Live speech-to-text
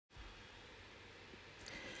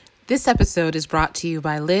This episode is brought to you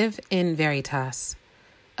by Live in Veritas,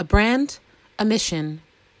 a brand, a mission,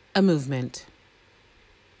 a movement.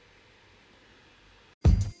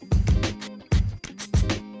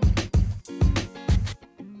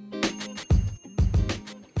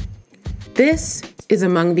 This is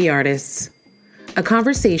Among the Artists, a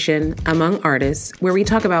conversation among artists where we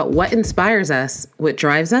talk about what inspires us, what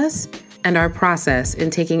drives us, and our process in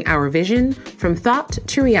taking our vision from thought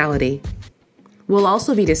to reality. We'll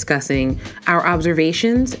also be discussing our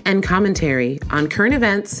observations and commentary on current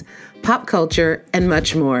events, pop culture, and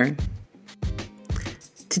much more.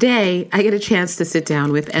 Today, I get a chance to sit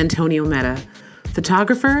down with Antonio Meta,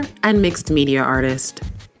 photographer and mixed media artist.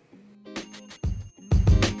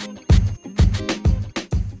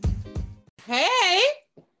 Hey!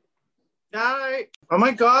 Hi! Oh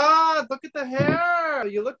my God! Look at the hair!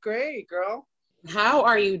 You look great, girl. How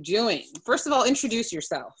are you doing? First of all, introduce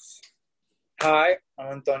yourself. Hi,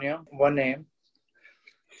 I'm Antonio. One name.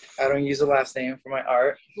 I don't use a last name for my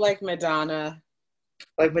art. Like Madonna.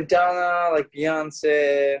 Like Madonna, like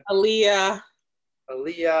Beyonce. Aaliyah.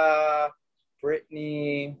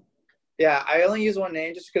 Britney. Yeah, I only use one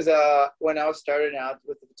name just because when I was starting out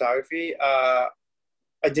with the photography, I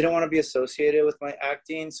didn't want to be associated with my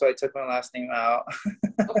acting, so I took my last name out.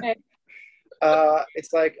 Okay.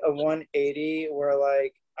 It's like a 180 where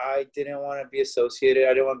like I didn't want to be associated.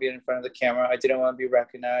 I didn't want to be in front of the camera. I didn't want to be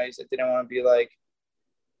recognized. I didn't want to be like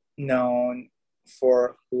known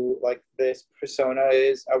for who like this persona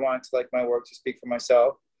is. I wanted to like my work to speak for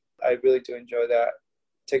myself. I really do enjoy that.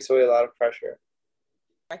 It takes away a lot of pressure.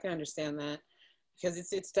 I can understand that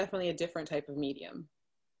because it's definitely a different type of medium.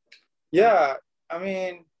 Yeah, I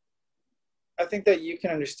mean, I think that you can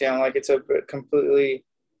understand like it's a completely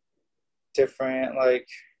different, like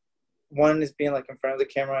one is being like in front of the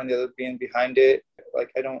camera and the other being behind it.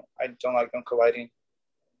 Like I don't like them colliding.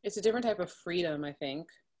 It's a different type of freedom, I think,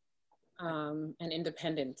 and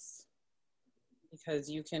independence, because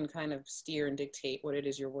you can kind of steer and dictate what it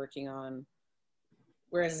is you're working on.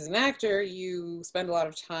 Whereas as an actor, you spend a lot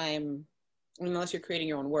of time, unless you're creating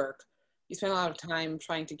your own work, you spend a lot of time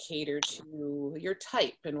trying to cater to your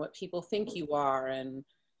type and what people think you are and,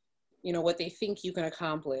 you know, what they think you can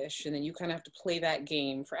accomplish. And then you kind of have to play that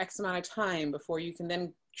game for X amount of time before you can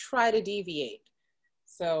then try to deviate.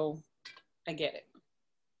 So I get it.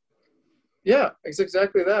 Yeah, it's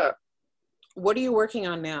exactly that. What are you working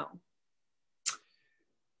on now?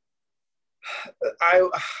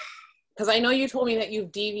 Because I know you told me that you've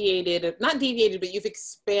not deviated, but you've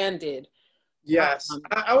expanded. Yes,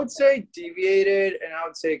 I would say deviated and I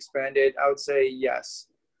would say expanded. I would say yes.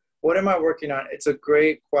 What am I working on? It's a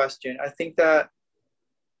great question. I think that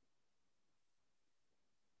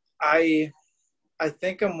I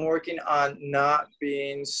think I'm working on not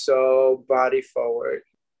being so body forward.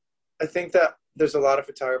 I think that there's a lot of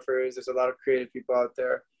photographers, there's a lot of creative people out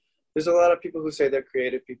there. There's a lot of people who say they're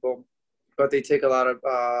creative people, but they take a lot of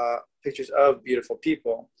pictures of beautiful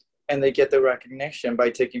people and they get the recognition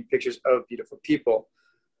by taking pictures of beautiful people.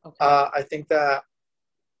 Okay. I think that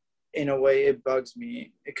in a way it bugs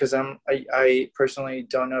me because I personally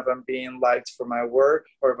don't know if I'm being liked for my work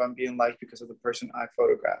or if I'm being liked because of the person I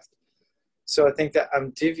photographed. So I think that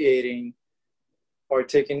I'm deviating or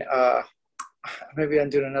taking maybe I'm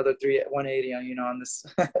doing another 180 on this.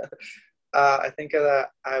 I think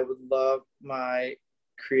that I would love my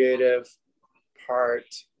creative part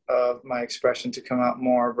of my expression to come out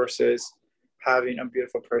more versus having a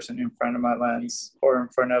beautiful person in front of my lens or in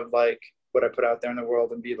front of like what I put out there in the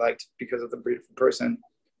world and be liked because of the beautiful person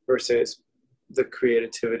versus the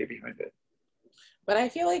creativity behind it. But I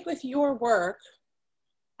feel like with your work,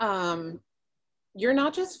 you're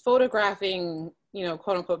not just photographing, you know,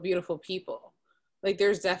 quote unquote, beautiful people. Like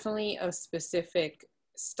there's definitely a specific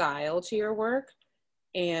style to your work.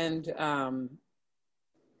 And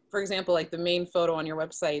for example, like the main photo on your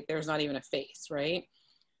website, there's not even a face, right?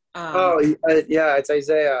 Yeah, it's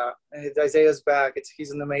Isaiah. Isaiah's back.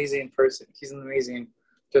 He's an amazing person. He's an amazing,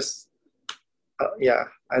 yeah,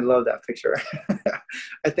 I love that picture.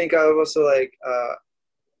 I think I also like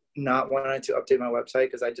not wanting to update my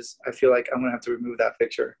website because I feel like I'm gonna have to remove that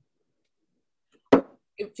picture.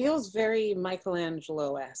 It feels very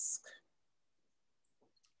Michelangelo-esque.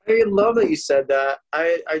 I love that you said that.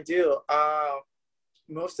 I do.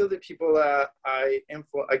 Most of the people that I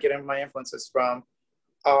get my influences from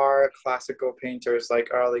are classical painters.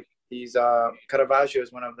 Like these Caravaggio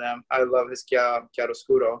is one of them. I love his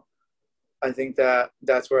chiaroscuro. I think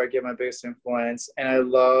that's where I get my biggest influence, and I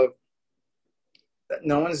love that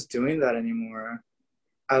no one's doing that anymore.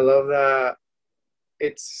 I love that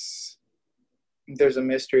there's a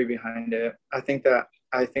mystery behind it. I think that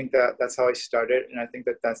I think that that's how I started, and I think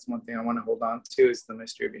that that's one thing I want to hold on to is the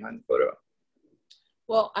mystery behind the photo.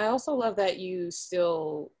 Well, I also love that you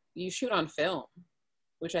shoot on film,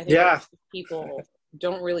 which I think Yeah, people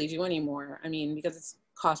don't really do anymore. I mean, because it's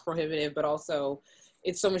cost prohibitive, but also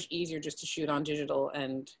it's so much easier just to shoot on digital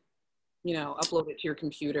and, you know, upload it to your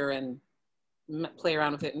computer and play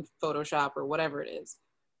around with it in Photoshop or whatever it is.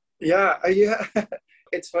 yeah.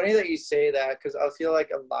 It's funny that you say that because I feel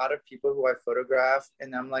like a lot of people who I photograph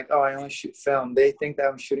and I'm like, oh, I only shoot film. They think that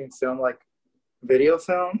I'm shooting film like video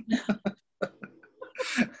film.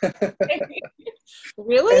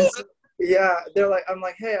 Really? And so, yeah, they're like, I'm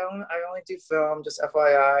like, hey, I only do film, just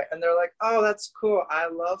FYI. And they're like, oh, that's cool. I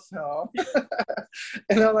love film.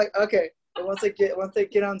 And I'm like, okay. And once they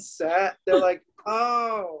get on set, they're like,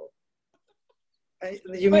 oh,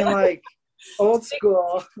 you mean like old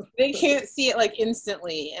school? They can't see it like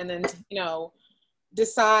instantly, and then, you know,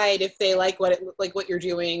 decide if they like what you're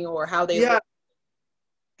doing or how they Yeah. look.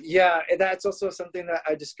 Yeah, and that's also something that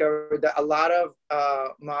I discovered that a lot of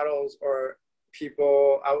models or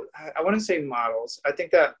people, I wouldn't say models. I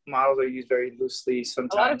think that models are used very loosely A lot of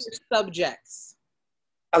sometimes. your subjects.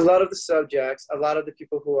 A lot of the subjects, a lot of the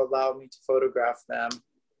people who allow me to photograph them,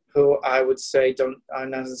 who I would say don't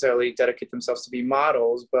necessarily dedicate themselves to be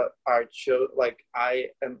models, but are like I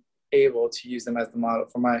am able to use them as the model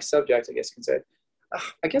for my subject. I guess you can say.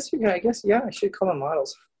 I guess yeah. I should call them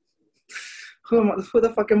models. Who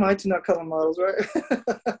the fuck am I to not call them models, right?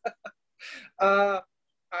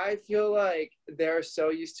 I feel like they're so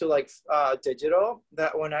used to like digital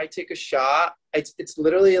that when I take a shot, it's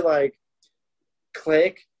literally like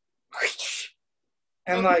click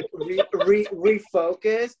and like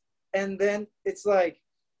refocus, and then it's like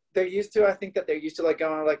they're used to. I think that they're used to like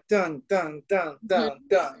going like dun dun dun dun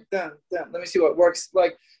dun dun dun. Let me see what works.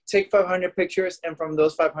 Like take 500 pictures, and from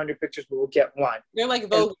those 500 pictures, we will get one. They're like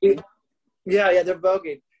voguing. Yeah, they're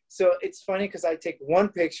voguing. So it's funny because I take one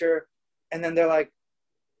picture, and then they're like,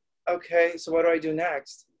 "Okay, so what do I do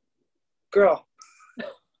next, girl?"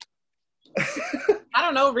 I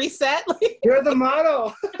don't know, reset. You're the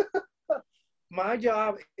model. My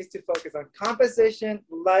job is to focus on composition,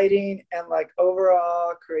 lighting, and like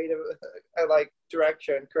overall creative, like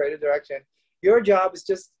creative direction. Your job is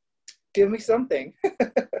just give me something.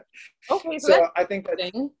 Okay, So I think that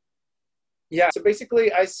thing. yeah. So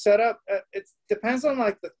basically, I set up. It depends on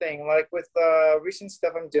like the thing. Like with recent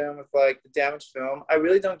stuff I'm doing with like the damaged film, I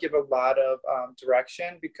really don't give a lot of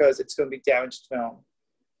direction because it's going to be damaged film.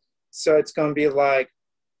 So it's going to be like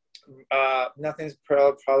nothing's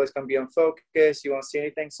probably going to be on focus. You won't see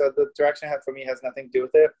anything. So the direction I have for me has nothing to do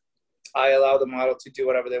with it. I allow the model to do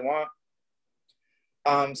whatever they want.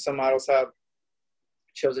 Some models have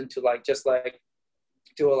chosen to like just like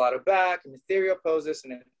do a lot of back and ethereal poses,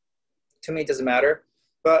 and to me it doesn't matter.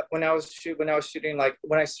 But when I was shooting, like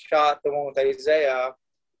when I shot the one with Isaiah,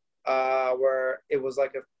 where it was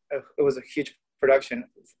like it was a huge production.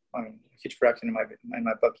 I mean, huge production in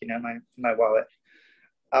my book, you know, in my wallet.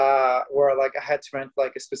 Where like I had to rent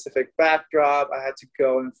like a specific backdrop. I had to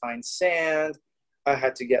go and find sand. I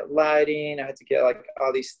had to get lighting. I had to get like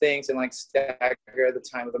all these things and like stagger the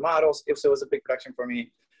time of the models. So it was a big production for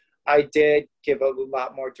me. I did give a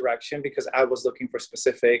lot more direction because I was looking for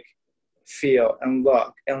specific feel and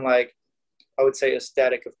look and like I would say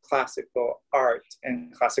aesthetic of classical art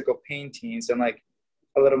and classical paintings and like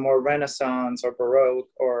a little more Renaissance or Baroque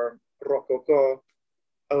or Rococo,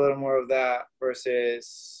 a little more of that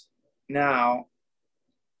versus now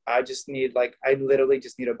I just need like I literally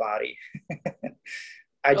just need a body.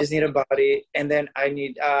 I just need a body, and then I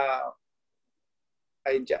need I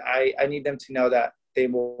need them to know that they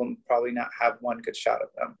will probably not have one good shot of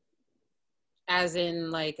them. As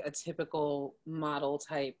in like a typical model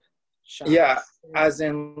type shot. Yeah, as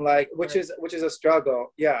in like which is a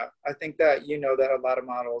struggle. Yeah, I think that you know that a lot of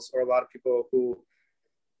models or a lot of people who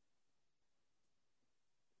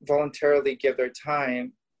voluntarily give their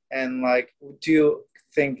time and like do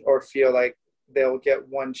think or feel like they'll get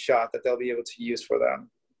one shot that they'll be able to use for them.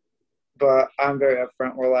 But I'm very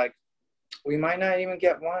upfront. We're like, we might not even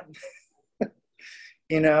get one.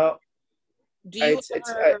 You know, do you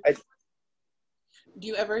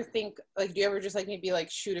ever think like, do you ever just like maybe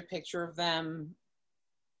like shoot a picture of them?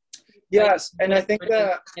 Yes, like, and I think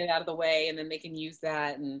that get it out of the way, and then they can use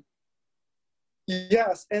that. And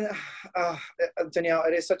yes, and Danielle,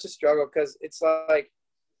 it is such a struggle because it's like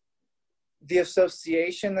the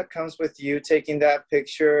association that comes with you taking that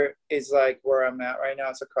picture is like where I'm at right now.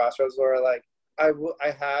 It's a crossroads where like I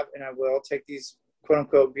have and I will take these quote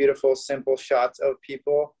unquote beautiful, simple shots of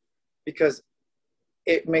people because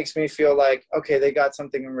it makes me feel like, okay, they got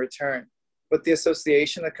something in return. but the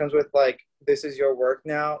association that comes with like, this is your work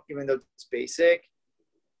now, even though it's basic,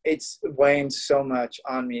 it's weighing so much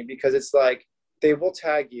on me, because it's like they will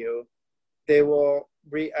tag you, they will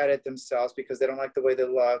re-edit themselves because they don't like the way they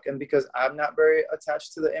look, and because I'm not very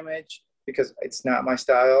attached to the image because it's not my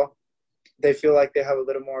style, they feel like they have a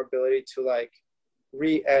little more ability to like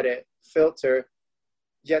re-edit, filter,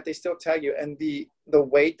 yet they still tag you. And the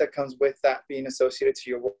weight that comes with that being associated to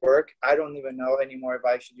your work, I don't even know anymore if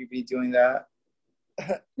I should be doing that.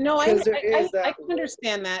 No, I Because there is that I can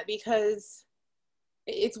understand that, because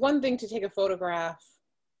it's one thing to take a photograph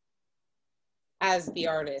as the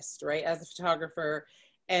artist, right, as the photographer,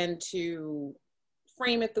 and to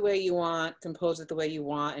frame it the way you want, compose it the way you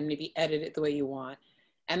want, and maybe edit it the way you want.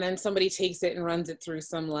 And then somebody takes it and runs it through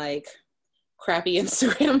some like crappy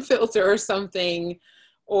Instagram filter or something,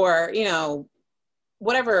 or, you know,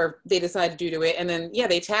 whatever they decide to do to it. And then, yeah,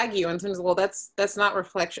 they tag you and says, well, that's not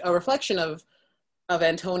a reflection of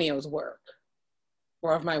Antonio's work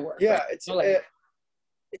or of my work. Yeah, right? it's so like,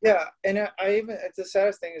 yeah, and I even, it's the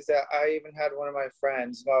saddest thing is that I even had one of my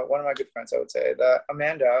friends, well, one of my good friends, I would say, that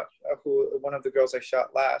Amanda, who one of the girls I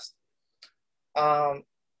shot last,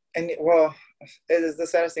 and well, it is the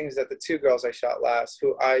saddest thing is that the two girls I shot last,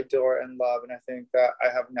 who I adore and love, and I think that I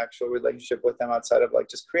have an actual relationship with them outside of like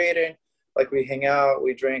just creating, like we hang out,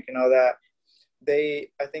 we drink and all that.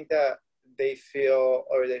 I think that they feel,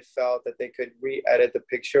 or they felt that they could re-edit the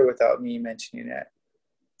picture without me mentioning it.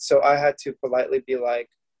 So I had to politely be like,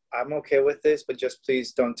 I'm okay with this, but just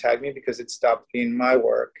please don't tag me, because it stopped being my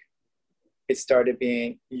work. It started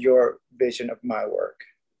being your vision of my work.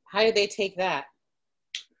 how did they take that?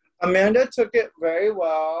 Amanda took it very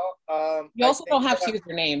well. You also don't have to use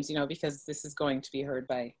their names, you know, because this is going to be heard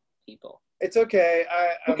by people. It's okay.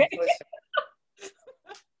 Okay. Listen,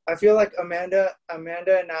 I feel like Amanda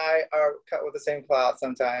and I are cut with the same cloth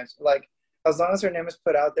sometimes. Like, as long as her name is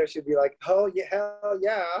put out there, she'll be like, oh yeah, hell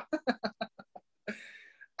yeah.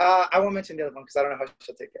 I won't mention the other one because I don't know how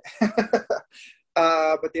she'll take it.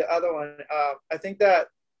 But the other one, I think that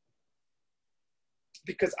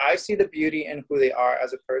because I see the beauty in who they are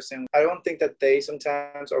as a person, I don't think that they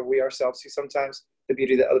sometimes, or we ourselves see sometimes, the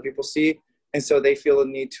beauty that other people see. And so they feel a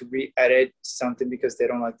need to re-edit something because they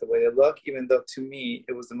don't like the way they look, even though to me,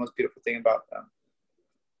 it was the most beautiful thing about them.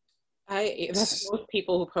 That's most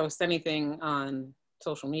people who post anything on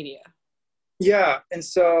social media. Yeah. And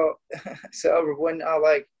so,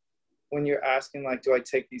 when you're asking, like, do I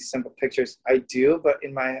take these simple pictures? I do, but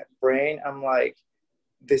in my brain, I'm like,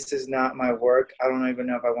 this is not my work. I don't even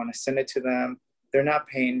know if I want to send it to them. They're not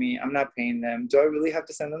paying me. I'm not paying them. Do I really have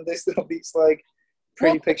to send them these like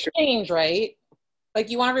pretty pictures? Exchange, right?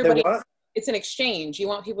 Like, you want everybody, it's an exchange. You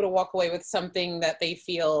want people to walk away with something that they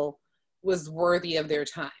feel was worthy of their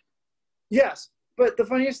time. Yes. But the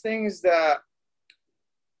funniest thing is that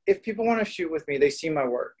if people want to shoot with me, they see my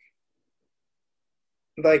work.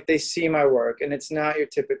 Like, they see my work, and it's not your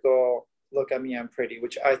typical look at me, I'm pretty,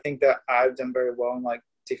 which I think that I've done very well in like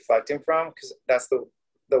deflecting from, because that's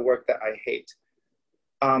the work that I hate.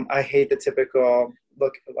 I hate the typical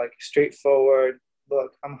look, like straightforward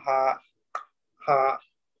look, I'm hot,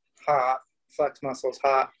 flex muscles,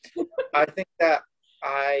 hot. I think that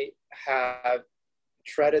I have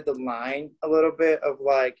treaded the line a little bit of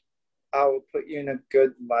like, I will put you in a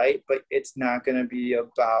good light, but it's not going to be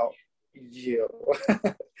about you.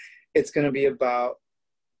 It's going to be about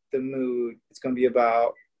the mood. It's going to be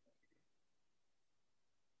about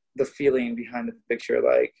the feeling behind the picture.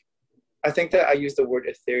 Like, I think that I use the word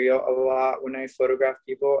ethereal a lot when I photograph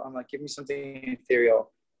people. I'm like, give me something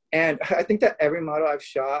ethereal. And I think that every model I've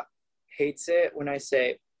shot hates it when I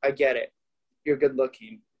say, I get it. You're good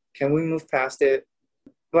looking. Can we move past it?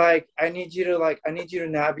 Like, I need you to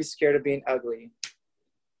not be scared of being ugly.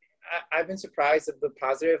 I've been surprised at the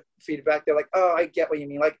positive feedback. They're like, oh, I get what you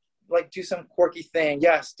mean. Like do some quirky thing.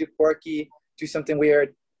 Yes, do quirky, do something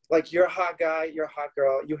weird. Like, you're a hot guy, you're a hot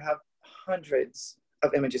girl. You have hundreds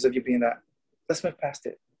of images of you being that. Let's move past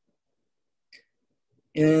it.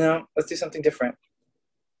 You know, let's do something different.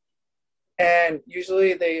 And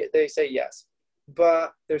usually they say yes,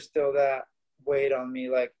 but there's still that weight on me.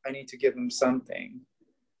 Like, I need to give them something.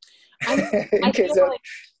 I feel like,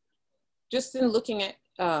 just in looking at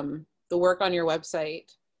the work on your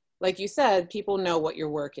website, like you said, people know what your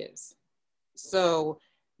work is. So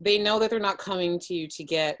they know that they're not coming to you to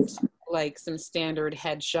get like some standard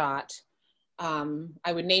headshot.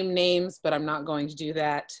 I would name names, but I'm not going to do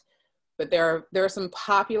that. But there are some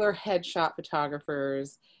popular headshot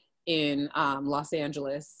photographers in Los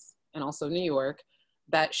Angeles and also New York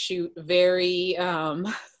that shoot very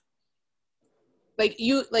like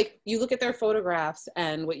you look at their photographs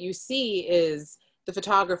and what you see is the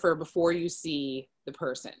photographer before you see the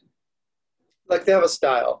person. Like they have a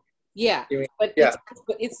style. Yeah, You mean, but yeah.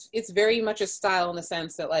 it's very much a style in the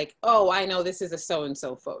sense that like, oh, I know this is a so and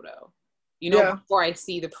so photo, you know, Yeah. before I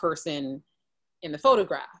see the person in the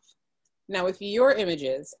photograph. Now with your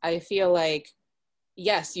images, I feel like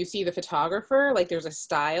yes, you see the photographer, like there's a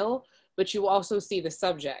style, but you also see the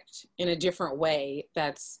subject in a different way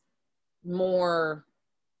that's more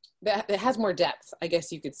that has more depth, I guess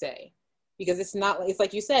you could say, because it's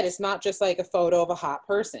like you said, it's not just like a photo of a hot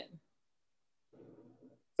person.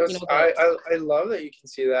 You That's know, I love that you can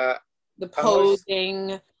see that. the I'm always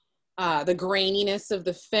posing, the graininess of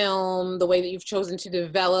the film, the way that you've chosen to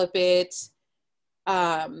develop it,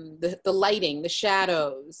 the lighting, the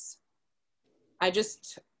shadows. I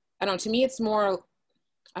don't know, to me it's more,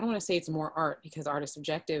 I don't want to say it's more art because art is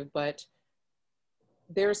subjective, but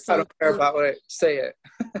there's I some, don't care about what I say it.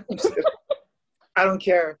 I don't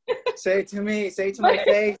care. Say it to me. Say it to my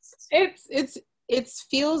face. it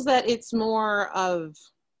feels that it's more of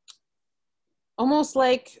almost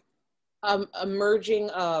like a merging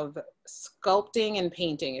of sculpting and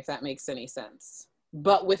painting, if that makes any sense,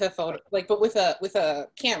 but with a photo, like, but with a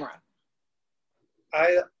camera.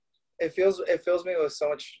 It fills me with so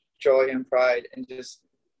much joy and pride and just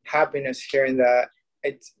happiness hearing that.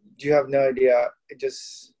 You have no idea. It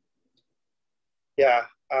just, yeah.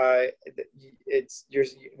 It's you're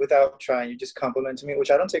without trying. You just complimented me, which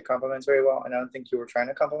I don't take compliments very well, and I don't think you were trying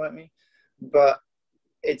to compliment me, but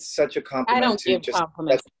it's such a I compliment don't to give just.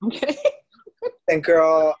 compliments. Okay. And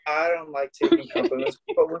girl, I don't like taking Okay. compliments,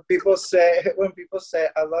 but when people say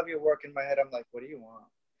I love your work, in my head, I'm like, what do you want?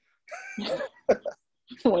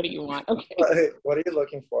 What do you want? Okay. What are you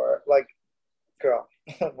looking for? Like, girl,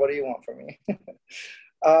 what do you want from me?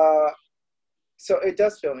 uh, so it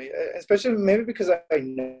does feel me, especially maybe because I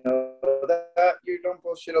know that you don't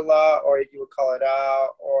bullshit a lot, or you would call it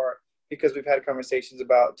out, or because we've had conversations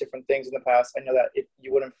about different things in the past. I know that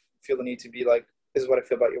you wouldn't feel the need to be like, this is what I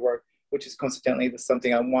feel about your work, which is consequently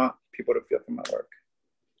something I want people to feel from my work.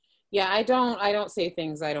 Yeah, I don't say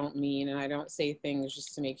things I don't mean, and I don't say things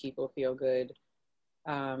just to make people feel good.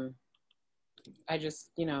 Um, I just,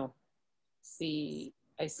 I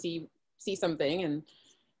see something and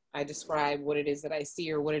I describe what it is that I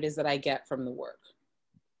see or what it is that I get from the work.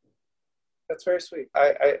 That's very sweet.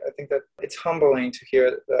 I think that it's humbling to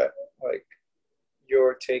hear that, like,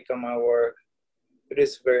 your take on my work. It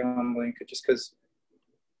is very humbling just because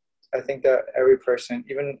I think that every person,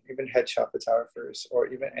 even headshot photographers or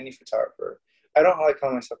even any photographer, I don't like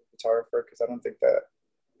calling myself a photographer because I don't think that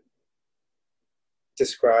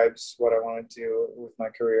describes what I want to do with my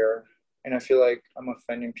career. And I feel like I'm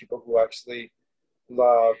offending people who actually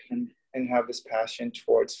love and have this passion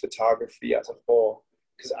towards photography as a whole,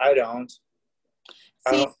 because I don't.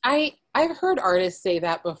 I See, don't. I've heard artists say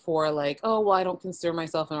that before, like, oh, well, I don't consider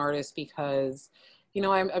myself an artist because,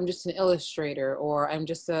 I'm just an illustrator or I'm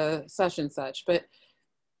just a such and such. But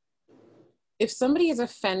if somebody is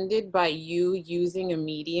offended by you using a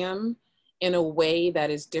medium in a way that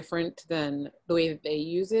is different than the way that they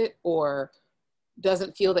use it, or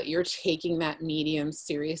doesn't feel that you're taking that medium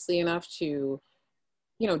seriously enough to,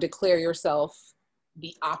 declare yourself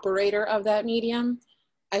the operator of that medium,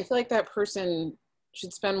 I feel like that person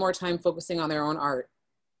should spend more time focusing on their own art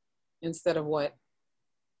instead of what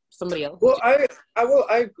somebody else is Well, doing.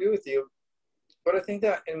 I agree with you, but I think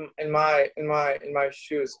that in my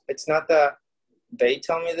shoes, it's not that they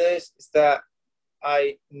tell me this; it's that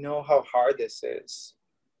I know how hard this is,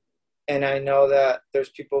 and I know that there's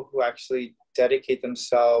people who actually dedicate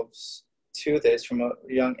themselves to this from a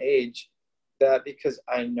young age. That because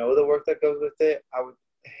I know the work that goes with it, I would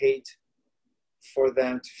hate for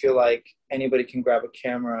them to feel like anybody can grab a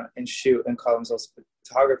camera and shoot and call themselves a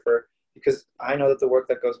photographer, because I know that the work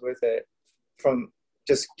that goes with it, from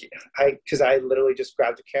just because I literally just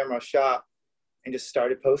grabbed a camera, shot, and just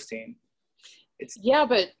started posting. It's Yeah,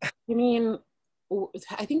 but I mean,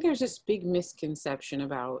 I think there's this big misconception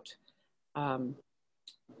about um,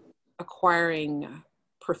 acquiring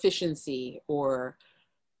proficiency or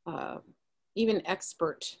uh, even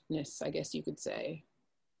expertness, I guess you could say.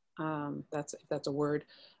 That's a word,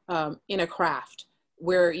 in a craft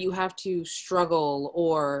where you have to struggle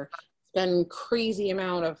or spend crazy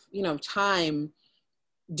amount of time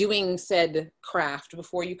doing said craft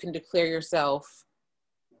before you can declare yourself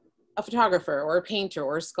a photographer or a painter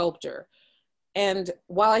or a sculptor. And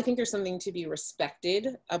while I think there's something to be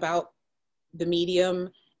respected about the medium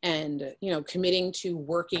and committing to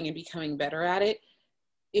working and becoming better at it,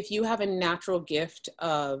 if you have a natural gift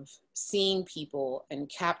of seeing people and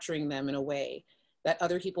capturing them in a way that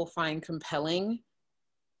other people find compelling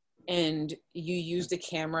and you use the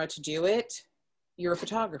camera to do it, you're a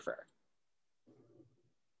photographer.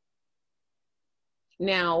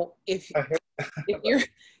 Now, if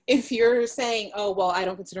you're saying, oh, well, I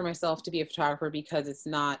don't consider myself to be a photographer because it's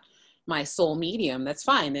not my sole medium, that's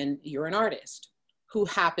fine. Then you're an artist who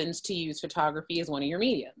happens to use photography as one of your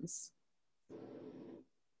mediums.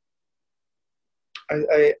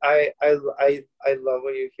 I love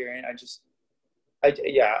what you're hearing.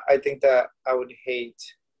 I think that I would hate.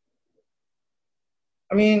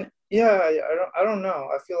 I mean, yeah, I don't know.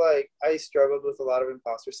 I feel like I struggled with a lot of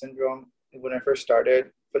imposter syndrome when I first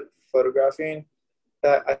started photographing.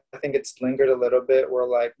 That I think it's lingered a little bit, where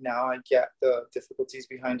like now I get the difficulties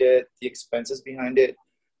behind it, the expenses behind it,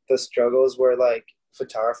 the struggles where like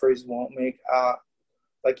photographers won't make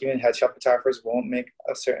like even headshot photographers won't make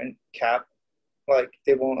a certain cap, like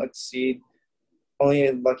they won't exceed,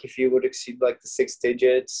 only lucky few would exceed like the 6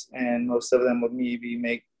 digits, and most of them would maybe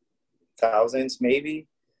make thousands maybe.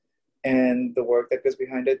 And the work that goes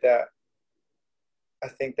behind it, that I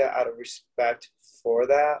think that out of respect for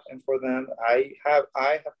that and for them, I have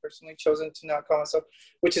personally chosen to not call myself,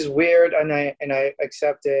 which is weird, and I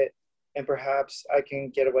accept it, and perhaps I can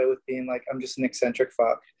get away with being like I'm just an eccentric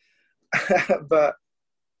fuck. But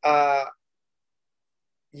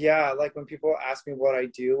yeah, like when people ask me what I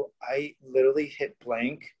do, I literally hit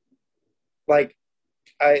blank. Like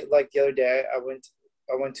the other day I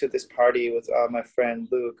went to this party with my friend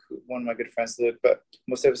Luke, one of my good friends, Luke, but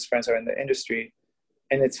most of his friends are in the industry.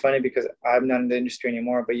 And it's funny because I'm not in the industry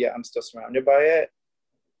anymore, but yeah, I'm still surrounded by it.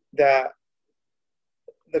 That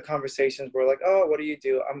the conversations were like, oh, what do you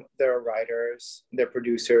do? They're writers, they're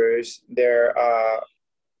producers, they're,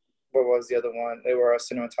 what was the other one? They were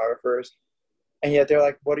cinematographers. And yet they're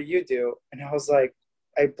like, what do you do? And I was like,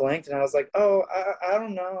 I blanked and I was like, oh, I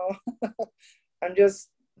don't know. I'm just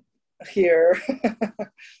here.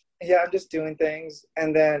 Yeah, I'm just doing things.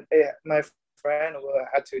 And then my friend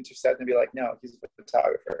had to intercept and be like, no, he's a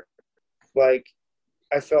photographer. Like,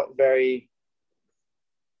 I felt very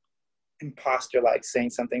imposter-like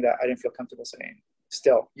saying something that I didn't feel comfortable saying.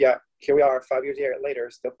 Still, yeah, here we are 5 years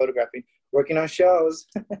later, still photographing, working on shows.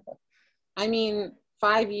 I mean,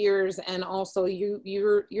 5 years, and also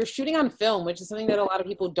you're shooting on film, which is something that a lot of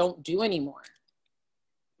people don't do anymore.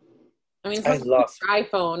 I mean, some people took your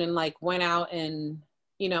iPhone and like went out and,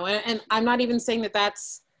 you know, and I'm not even saying that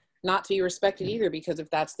that's not to be respected either, because if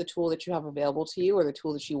that's the tool that you have available to you or the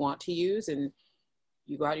tool that you want to use and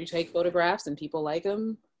you go out, you take photographs and people like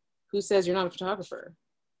them, who says you're not a photographer?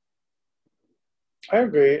 I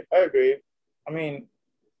agree. I mean,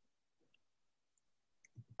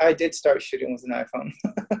 I did start shooting with an iPhone.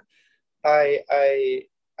 I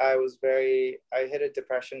hit a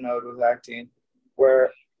depression mode with acting,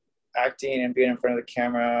 where acting and being in front of the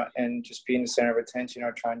camera and just being the center of attention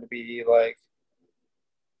or trying to be like,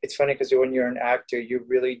 it's funny because when you're an actor, you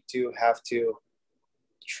really do have to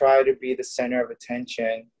try to be the center of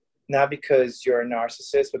attention, not because you're a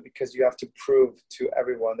narcissist, but because you have to prove to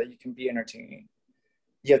everyone that you can be entertaining.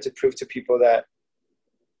 You have to prove to people that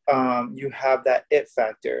you have that it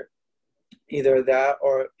factor, either that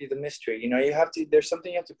or the mystery. You know, there's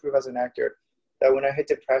something you have to prove as an actor. That when I hit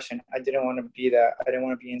depression, I didn't want to be that. I didn't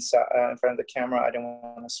want to be inside in front of the camera. I didn't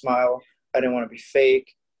want to smile. I didn't want to be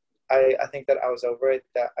fake. I think that I was over it,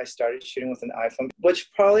 that I started shooting with an iPhone, which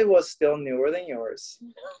probably was still newer than yours.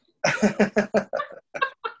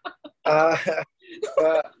 But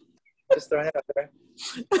just throwing it out there.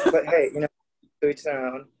 But hey, you know, to each their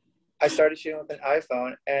own. I started shooting with an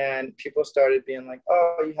iPhone, and people started being like,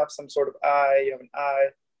 oh, you have some sort of eye, you have an eye.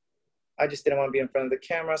 I just didn't want to be in front of the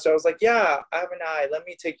camera. So I was like, yeah, I have an eye. Let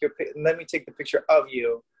me take the picture of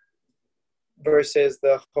you, versus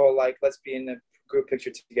the whole, like, let's be in a group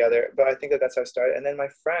picture together. But I think that that's how I started. And then my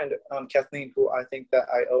friend, Kathleen, who I think that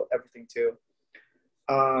I owe everything to,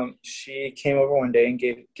 she came over one day and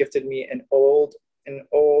gifted me an old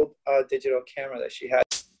digital camera that she had.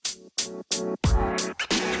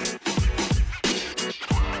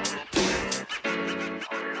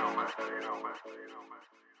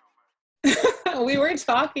 We were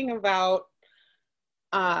talking about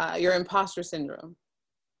your imposter syndrome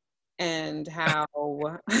and how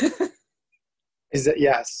Is it?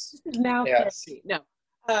 Yes. now yes. No,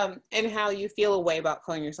 and how you feel a way about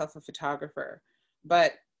calling yourself a photographer.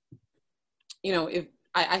 But you know, if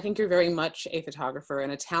I think you're very much a photographer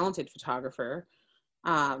and a talented photographer,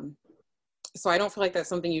 so I don't feel like that's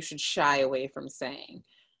something you should shy away from saying.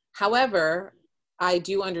 However, I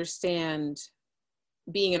do understand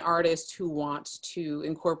being an artist who wants to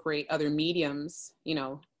incorporate other mediums, you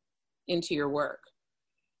know, into your work.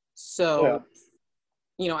 So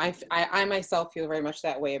you know, I myself feel very much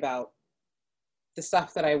that way about the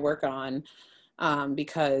stuff that I work on,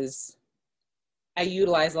 because I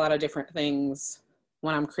utilize a lot of different things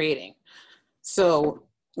when I'm creating. So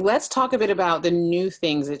let's talk a bit about the new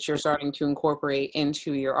things that you're starting to incorporate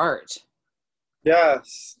into your art.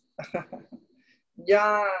 Yes.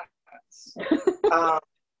 Yes. Um,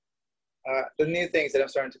 the new things that I'm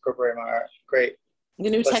starting to incorporate in my art. Great.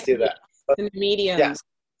 The new Let's do techniques, that. the new mediums. Yes.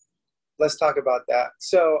 Let's talk about that.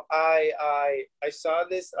 So I saw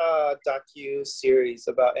this docu series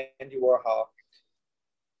about Andy Warhol.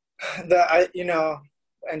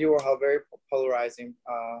 Andy Warhol, very polarizing.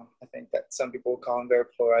 I think that some people call him very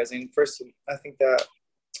polarizing. First, I think that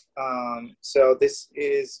so this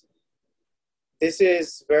is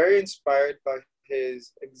very inspired by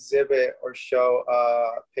his exhibit or show,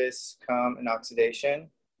 Piss, Cum, and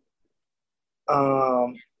Oxidation,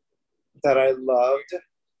 that I loved.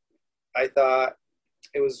 I thought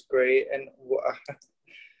it was great, and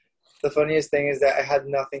the funniest thing is that it had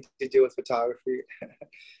nothing to do with photography.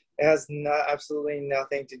 It has absolutely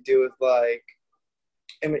nothing to do with like.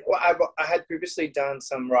 I mean, well, I had previously done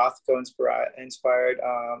some Rothko inspired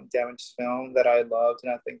damaged film that I loved,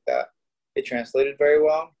 and I think that it translated very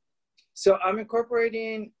well. So I'm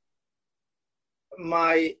incorporating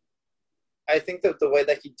my. I think that the way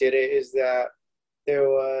that he did it is that there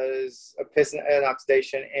was a piss and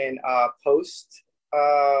oxidation in post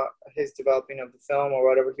his developing of the film or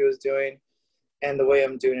whatever he was doing, and the way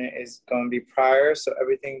I'm doing it is going to be prior. So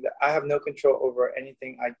everything that I have no control over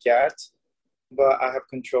anything I get, but I have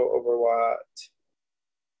control over what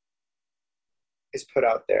is put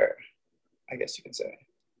out there, I guess you can say.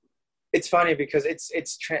 It's funny because it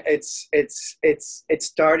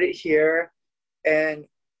started here, and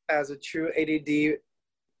as a true ADD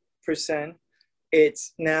person,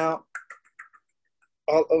 it's now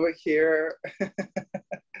all over here.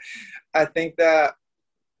 I think that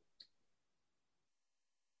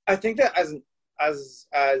as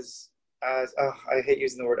I hate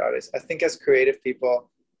using the word artist. I think as creative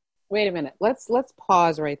people. Wait a minute. Let's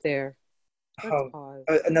pause right there. Let's pause.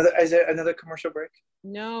 Is there another commercial break?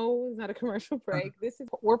 No, it's not a commercial break.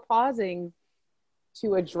 We're pausing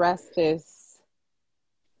to address this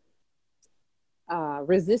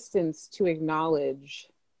resistance to acknowledge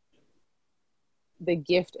the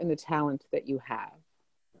gift and the talent that you have.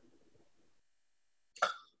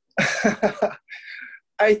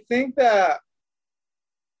 I think that.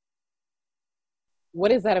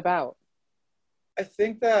 What is that about? I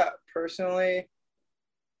think that personally,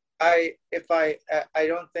 I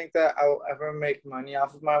don't think that I'll ever make money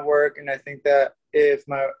off of my work, and I think that if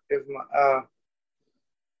my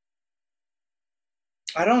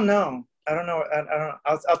I don't know.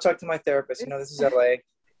 I'll talk to my therapist. This is LA.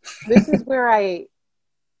 This is where I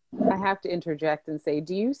have to interject and say,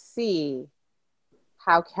 do you see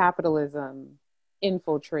how capitalism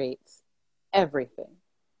infiltrates everything?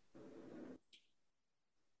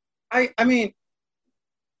 I mean,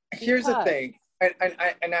 here's the thing, and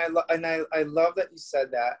I love that you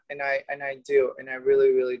said that, and I do, and I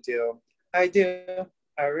really really do. I do.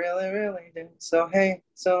 I really really do. So hey,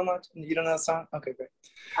 so much. You don't know the song? Okay, great.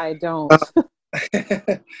 I don't.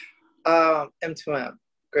 M2M,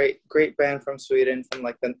 great band from Sweden from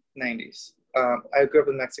like the 90s. I grew up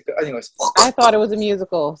in Mexico. Anyways, I thought it was a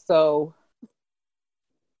musical, so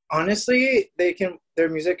honestly, their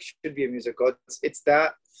music should be a musical. It's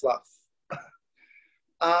that fluff.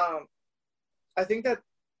 I think that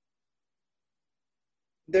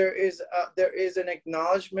there is an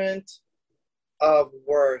acknowledgement of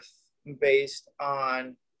worth based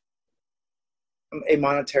on a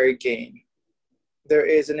monetary gain. There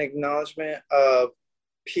is an acknowledgement of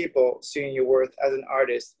people seeing your worth as an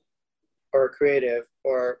artist or a creative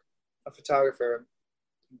or a photographer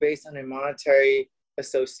based on a monetary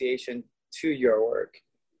association to your work.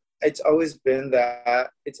 It's always been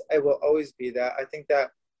that. It will always be that. I think that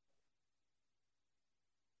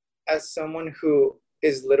as someone who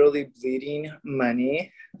is literally bleeding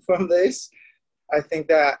money from this, I think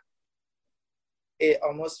that it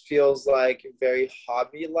almost feels like very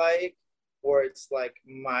hobby-like, where it's like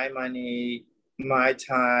my money, my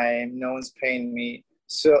time, no one's paying me.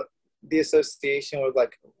 So the association with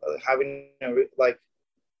like having a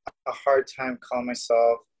hard time calling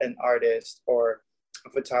myself an artist or a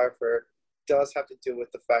photographer does have to do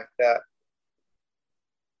with the fact that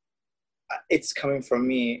it's coming from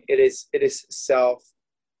me. It is self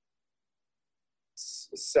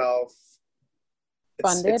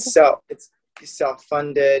funded. It's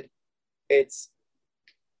self-funded. It's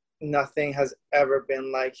nothing has ever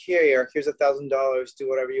been like here's $1,000, do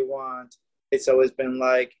whatever you want. It's always been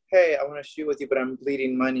like, hey, I want to shoot with you, but I'm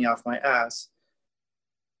bleeding money off my ass.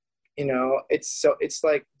 It's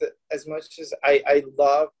like as much as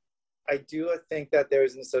I do think that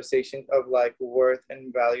there's an association of like worth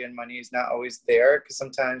and value, and money is not always there, because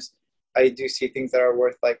sometimes I do see things that are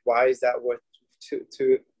worth, like, why is that worth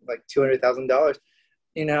to like $200,000?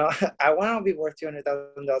 I want to be worth $200,000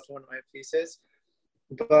 for one of my pieces,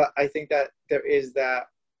 but I think that there is that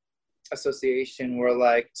association where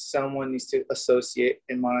like someone needs to associate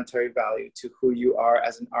in monetary value to who you are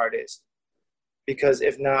as an artist, because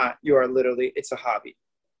if not, you are literally, it's a hobby.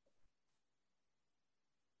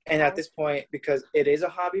 And at this point, because it is a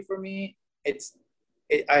hobby for me,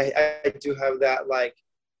 I do have that, like,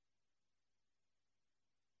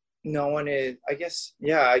 no one is, I guess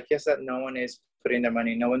that no one is putting their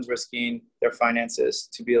money, no one's risking their finances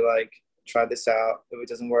to be like, try this out. If it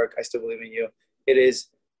doesn't work, I still believe in you. It is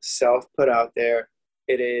self put out there.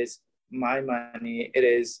 It is my money. It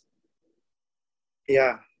is,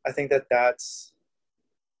 yeah, I think that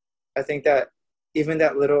even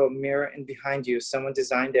that little mirror in behind you, someone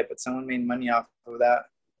designed it, but someone made money off of that.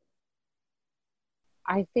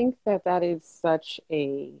 I think that is such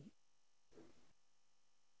a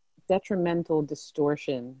detrimental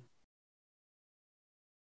distortion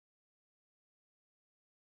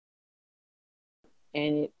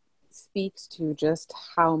and it speaks to just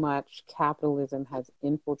how much capitalism has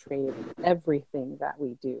infiltrated everything that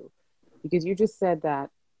we do. Because you just said that,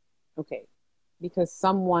 okay, because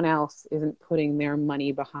someone else isn't putting their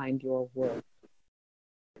money behind your work,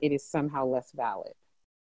 it is somehow less valid.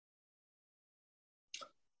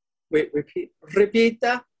 Wait, repeat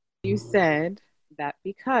that. You said that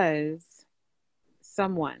because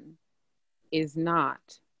someone is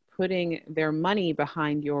not putting their money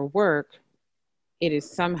behind your work, it is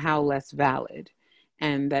somehow less valid.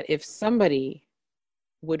 And that if somebody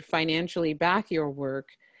would financially back your work,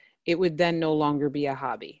 it would then no longer be a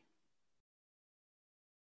hobby.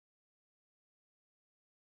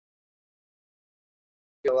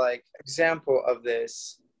 Like, example of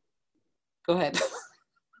this. Go ahead.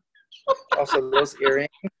 Also, those earrings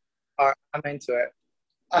I'm into it.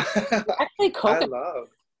 Actually, coconut. I love.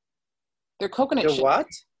 They're coconut shells. What?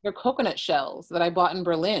 They're coconut shells that I bought in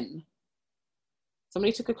Berlin.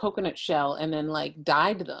 Somebody took a coconut shell and then like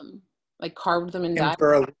dyed them, like carved them and dyed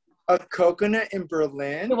them. A coconut in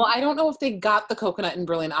Berlin? Well, I don't know if they got the coconut in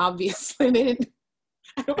Berlin. Obviously, they didn't.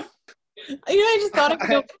 I just thought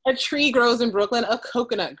if a tree grows in Brooklyn, a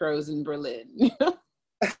coconut grows in Berlin.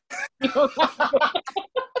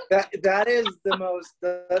 That is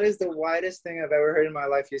the widest thing I've ever heard in my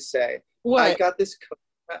life you say. What?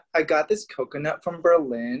 I got this coconut from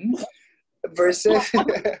Berlin versus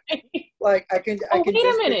like I can wait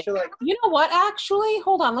just a minute. picture, like, you know what, actually?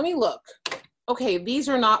 Hold on, let me look. Okay, these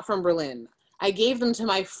are not from Berlin. I gave them to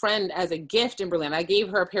my friend as a gift in Berlin. I gave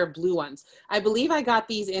her a pair of blue ones. I believe I got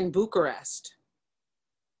these in Bucharest.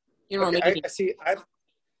 You know, okay,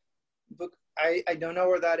 I don't know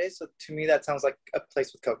where that is, so to me that sounds like a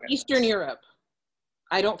place with coconuts. Eastern Europe.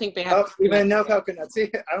 I don't think they have. Even no coconuts.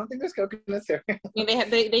 See, I don't think there's coconuts there. I mean,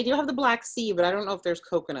 they do have the Black Sea, but I don't know if there's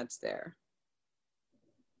coconuts there.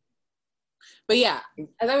 But yeah,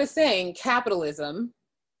 as I was saying, capitalism.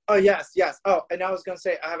 Oh, yes. Oh, and I was going to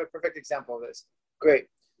say, I have a perfect example of this. Great.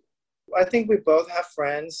 I think we both have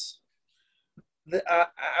friends. I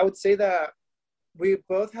would say that we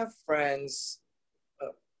both have friends.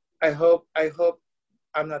 I hope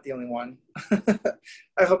I'm not the only one.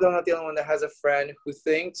 I hope I'm not the only one that has a friend who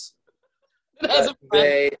thinks that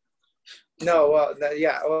they... No, well,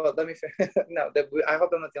 yeah, well, let me... No, I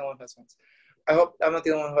hope I'm not the only one who has friends. I hope I'm not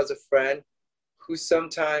the only one who has a friend who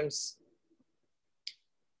sometimes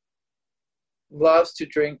loves to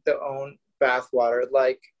drink their own bathwater,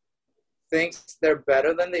 like thinks they're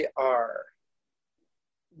better than they are.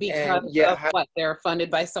 Because of what? They're funded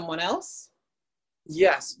by someone else?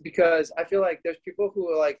 Yes, because I feel like there's people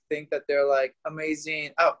who like think that they're like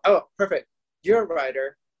amazing. Oh, perfect. You're a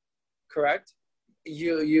writer, correct?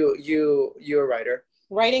 You're a writer.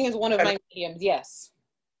 Writing is one of my mediums, yes.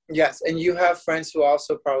 Yes, and you have friends who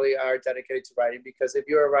also probably are dedicated to writing, because if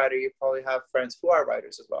you're a writer, you probably have friends who are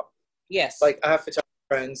writers as well. Yes. Like I have photographer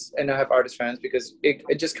friends and I have artist friends, because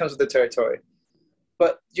it just comes with the territory.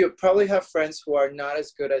 But you probably have friends who are not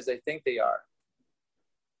as good as they think they are.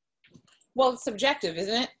 Well, it's subjective,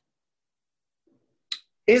 isn't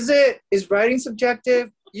it? Is writing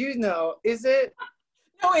subjective? Is it?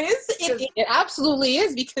 No, it is. It absolutely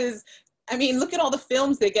is, because, I mean, look at all the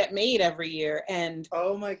films that get made every year. And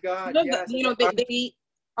oh my God, yes. They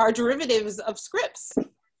are derivatives of scripts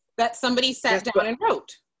that somebody sat down and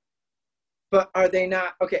wrote. but are they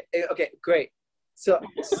not? Okay, okay, great. So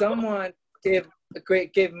someone gave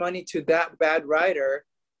money to that bad writer.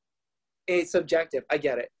 It's subjective. I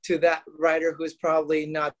get it. To that writer who's probably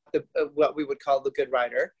not the what we would call the good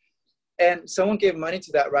writer, and someone gave money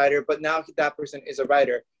to that writer, but now that person is a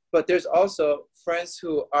writer. But there's also friends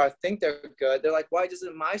who think they're good. They're like, why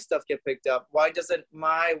doesn't my stuff get picked up? Why doesn't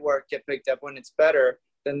my work get picked up when it's better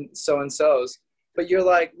than so and so's? But you're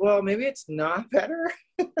like, well, maybe it's not better.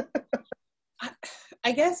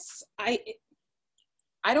 I guess I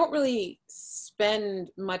don't really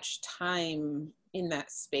spend much time in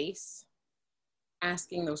that space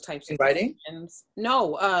asking those types of writing questions.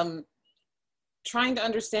 No, trying to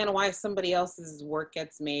understand why somebody else's work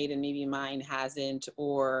gets made and maybe mine hasn't,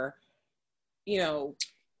 or, you know.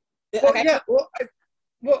 Well, yeah.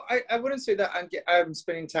 I wouldn't say that I'm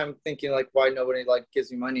spending time thinking like why nobody like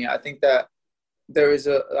gives me money. I think that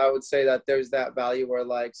I would say that there's that value where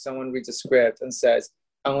like someone reads a script and says,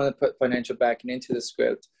 I want to put financial backing into the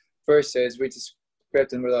script, versus reads a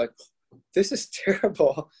script and we're like, this is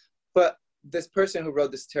terrible. But this person who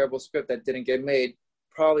wrote this terrible script that didn't get made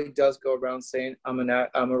probably does go around saying, I'm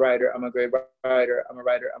a writer, I'm a great writer, I'm a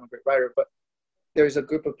writer, I'm a great writer. But there's a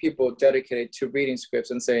group of people dedicated to reading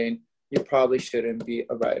scripts and saying, you probably shouldn't be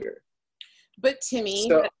a writer. But to me,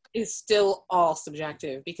 that is still all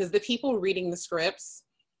subjective, because the people reading the scripts,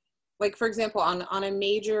 like for example, on a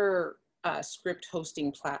major script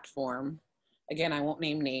hosting platform, again, I won't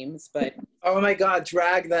name names, but oh my God,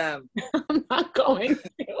 drag them. I'm not going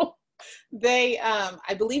to. They,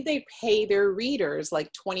 I believe they pay their readers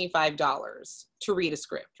like $25 to read a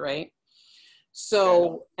script, right?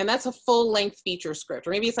 So, and that's a full length feature script, or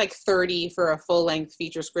maybe it's like 30 for a full length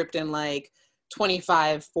feature script and like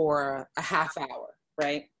 25 for a half hour,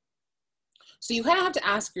 right? So you kind of have to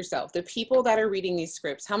ask yourself, the people that are reading these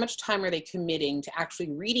scripts, how much time are they committing to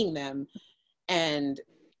actually reading them and,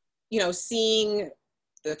 you know, seeing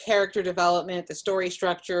the character development, the story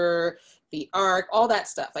structure, the arc, all that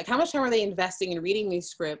stuff. Like how much time are they investing in reading these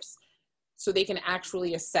scripts so they can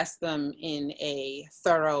actually assess them in a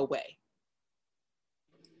thorough way?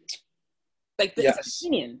 Like yes. It's an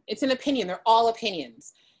opinion. It's an opinion. They're all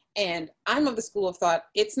opinions. And I'm of the school of thought,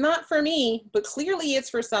 it's not for me, but clearly it's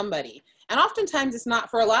for somebody. And oftentimes it's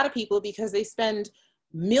not for a lot of people because they spend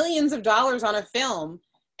millions of dollars on a film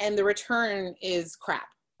and the return is crap,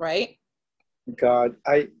 right? God,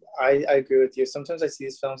 I agree with you. Sometimes I see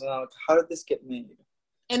these films and I'm like, how did this get made?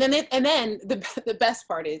 And then the best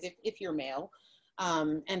part is if you're male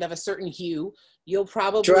and of a certain hue, you'll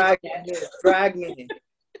probably drag me.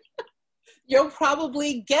 You'll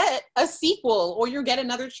probably get a sequel, or you'll get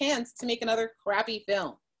another chance to make another crappy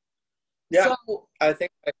film. Yeah, so, I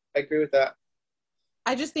think I agree with that.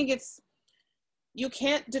 I just think you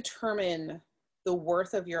can't determine the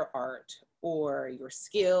worth of your art or your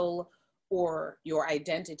skill or your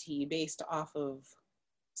identity based off of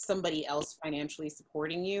somebody else financially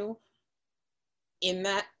supporting you in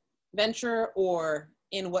that venture or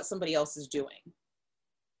in what somebody else is doing.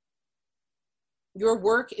 Your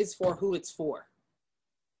work is for who it's for.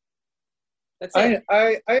 That's it.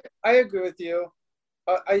 I agree with you.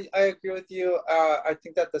 I agree with you. I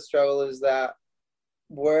think that the struggle is that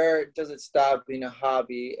where does it stop being a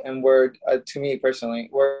hobby, and where, to me personally,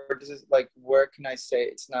 where can I say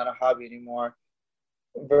it's not a hobby anymore,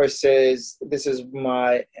 versus this is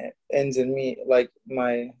my ends and me, like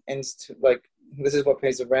my ends to, like this is what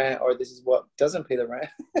pays the rent, or this is what doesn't pay the rent.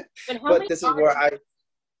 But this is where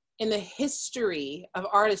in the history of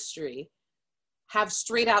artistry have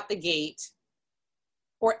straight out the gate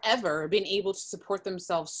or ever been able to support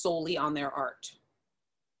themselves solely on their art,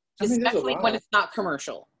 especially when it's not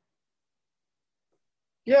commercial.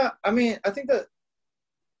 Yeah, I mean, I think that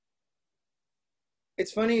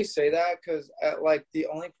it's funny you say that, because like the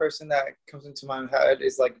only person that comes into my head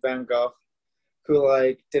is like Van Gogh, who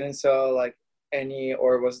like didn't sell like any,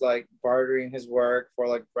 or was like bartering his work for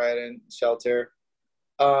like bread and shelter.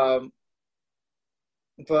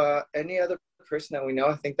 But any other person that we know,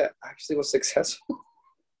 I think that actually was successful.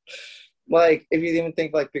 Like if you even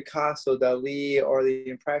think like Picasso, Dali, or the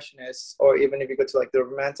Impressionists, or even if you go to like the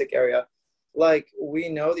Romantic area, like we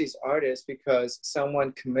know these artists because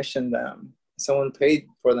someone commissioned them, someone paid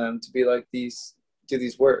for them to be like do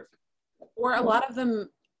these work. Or a lot of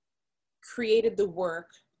them created the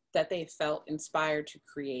work that they felt inspired to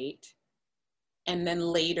create, and then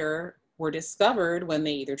later were discovered when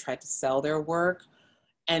they either tried to sell their work,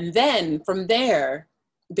 and then from there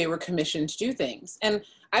they were commissioned to do things. And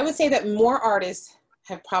I would say that more artists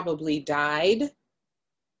have probably died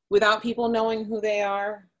without people knowing who they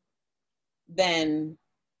are than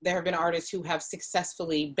there have been artists who have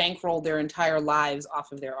successfully bankrolled their entire lives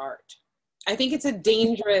off of their art. I think it's a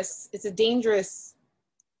dangerous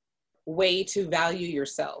way to value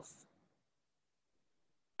yourself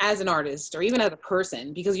as an artist or even as a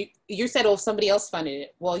person, because you said, oh, somebody else funded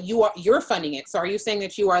it. Well, you're funding it. So are you saying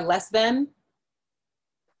that you are less than?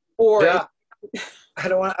 Or yeah,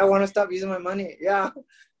 I want to stop using my money. Yeah.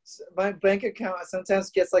 My bank account sometimes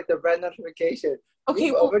gets like the red notification. Okay,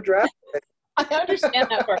 well, overdraft. I understand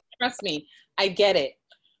that part. Trust me, I get it.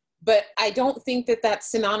 But I don't think that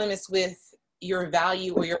that's synonymous with your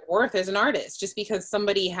value or your worth as an artist, just because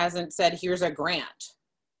somebody hasn't said, here's a grant.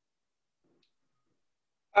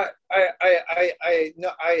 I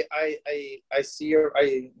see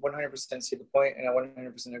I 100% see the point, and I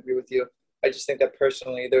 100% agree with you. I just think that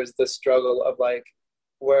personally, there's the struggle of like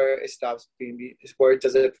where it does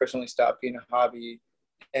it personally stop being a hobby,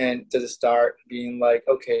 and does it start being like,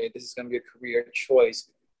 okay, this is going to be a career choice?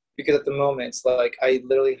 Because at the moment, it's like I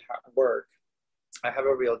literally work. I have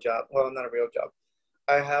a real job. Well, not a real job.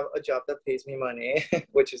 I have a job that pays me money,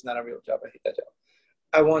 which is not a real job. I hate that job.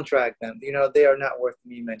 I won't drag them. They are not worth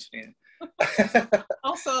me mentioning.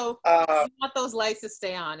 Also, you want those lights to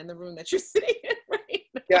stay on in the room that you're sitting in right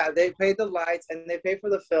now. Yeah, they pay the lights and they pay for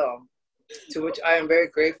the film, to which I am very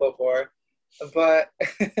grateful for. But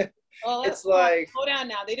it's like... Slow down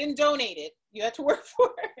now. They didn't donate it. You had to work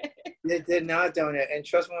for it. They did not donate. And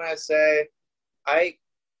trust me when I say I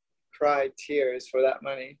cried tears for that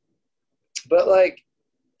money. But like,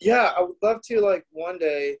 yeah, I would love to like one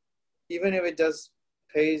day, even if it does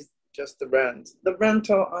pays just the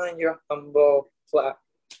rental on your humble flat.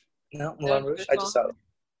 No, Moulin Rouge. I just saw it.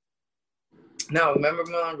 No, remember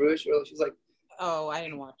Moulin Rouge? She's like, oh, I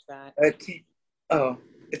didn't watch that. I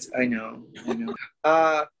know.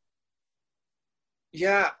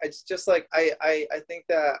 Yeah, it's just like I think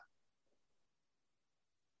that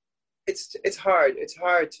it's hard. It's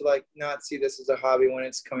hard to like not see this as a hobby when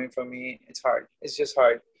it's coming from me. It's hard. It's just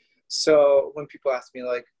hard. So when people ask me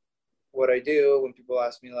like what I do, when people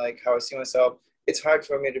ask me like how I see myself, it's hard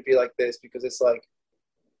for me to be like this, because it's like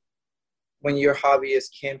when your hobby is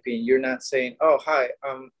camping, you're not saying, oh, hi,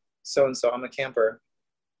 I'm so-and-so, I'm a camper.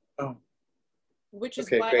 Oh. Which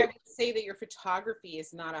is why I would say that your photography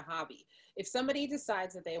is not a hobby. If somebody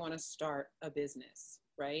decides that they want to start a business,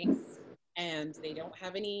 right, and they don't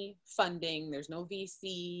have any funding, there's no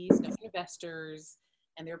VCs, no investors,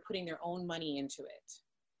 and they're putting their own money into it,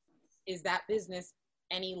 is that business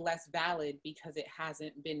any less valid because it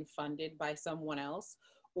hasn't been funded by someone else?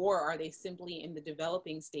 Or are they simply in the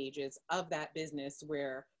developing stages of that business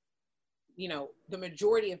where, the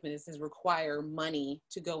majority of businesses require money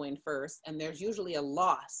to go in first, and there's usually a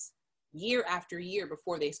loss year after year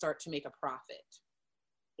before they start to make a profit?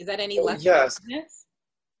 Is that any less business?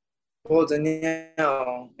 Well,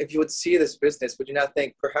 Danielle, if you would see this business, would you not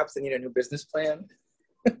think perhaps they need a new business plan?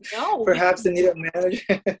 No. Perhaps they need a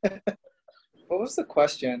manager? What was the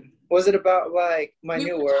question? Was it about like my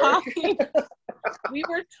new work? We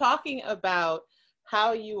were talking about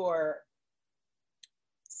how you are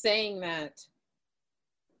saying that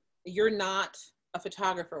you're not a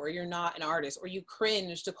photographer, or you're not an artist, or you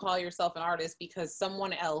cringe to call yourself an artist because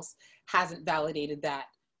someone else hasn't validated that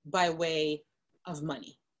by way of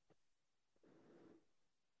money.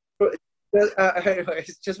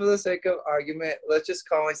 Anyways, just for the sake of argument, let's just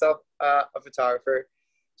call myself a photographer.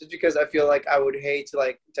 Just because I feel like I would hate to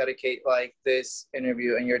like dedicate like this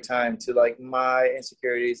interview and your time to like my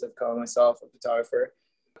insecurities of calling myself a photographer.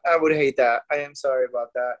 I would hate that. I am sorry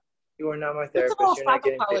about that. You are not my therapist. You're not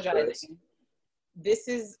getting paid for this. This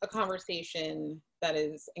is a conversation that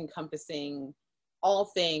is encompassing all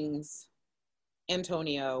things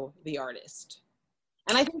Antonio, the artist.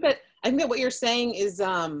 And I think that what you're saying is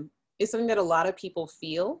something that a lot of people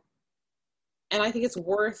feel. And I think it's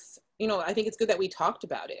worth, I think it's good that we talked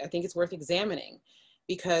about it. I think it's worth examining,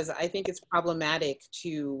 because I think it's problematic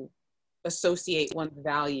to associate one's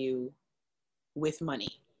value with money.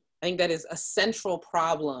 I think that is a central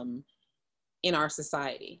problem in our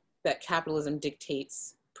society, that capitalism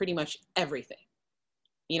dictates pretty much everything.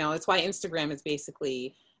 It's why Instagram is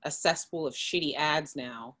basically a cesspool of shitty ads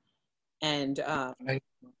now, and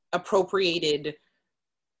appropriated,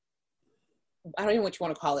 I don't know what you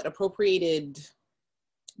want to call it, appropriated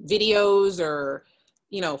videos or,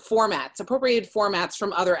 appropriated formats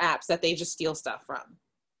from other apps that they just steal stuff from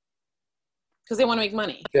because they want to make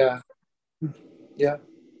money. Yeah.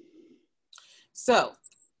 So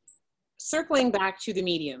circling back to the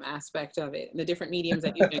medium aspect of it, and the different mediums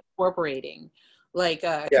that you've been incorporating, like,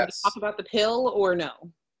 can we talk about the pill or no?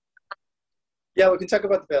 Yeah, we can talk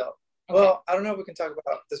about the pill. Okay. Well, I don't know if we can talk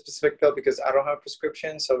about the specific pill because I don't have a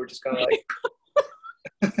prescription, so we're just gonna like.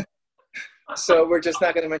 So we're just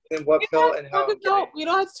not gonna mention what pill and how I'm getting. We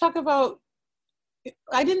don't have to talk about.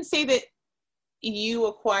 I didn't say that you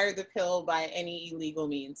acquired the pill by any illegal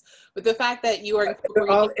means, but the fact that you are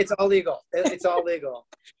it's all legal. It's all legal.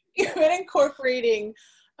 You've been incorporating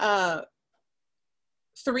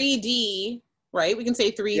 3D, right? We can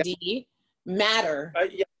say 3D matter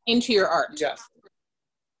into your art. Yes.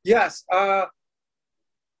 Yes. I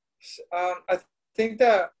think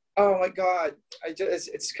that. Oh my God!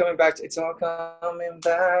 It's coming back. It's all coming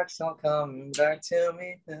back. It's all coming back to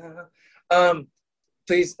me now.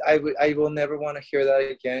 Please, I will never want to hear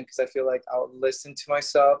that again because I feel like I'll listen to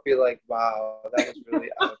myself, be like, wow, that was really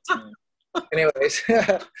out of tune. Anyways,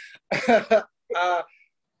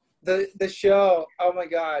 the show, oh my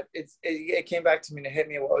God, it came back to me and it hit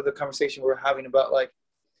me what the conversation we were having about like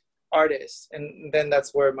artists, and then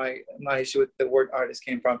that's where my issue with the word artist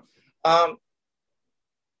came from.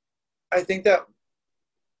 I think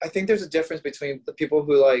there's a difference between the people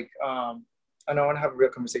who like and I want to have a real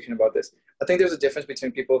conversation about this. I think there's a difference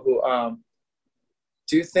between people who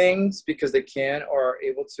do things because they can or are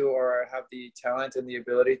able to or have the talent and the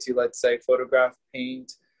ability to, let's say, photograph,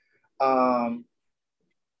 paint, sculpt,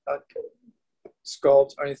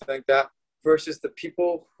 or anything like that, versus the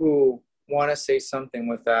people who want to say something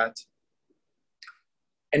with that.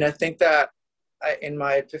 And I think that in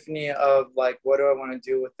my epiphany of like, what do I want to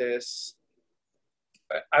do with this?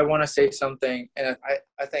 I want to say something. And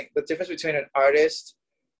I think the difference between an artist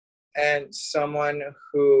and someone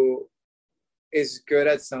who is good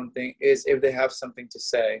at something is if they have something to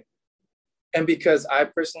say. And because I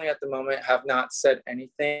personally at the moment have not said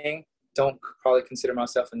anything, don't probably consider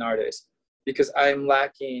myself an artist because I'm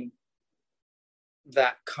lacking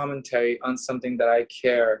that commentary on something that I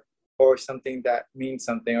care or something that means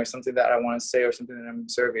something or something that I want to say or something that I'm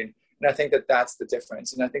observing. And I think that that's the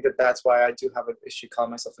difference. And I think that that's why I do have an issue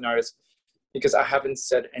calling myself an artist because I haven't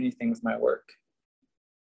said anything with my work.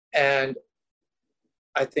 And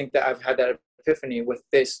I think that I've had that epiphany with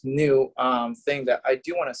this new thing that I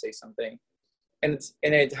do want to say something. And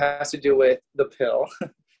it has to do with the pill.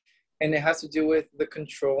 And it has to do with the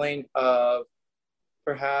controlling of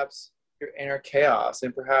perhaps your inner chaos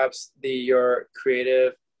and perhaps your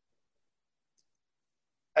creative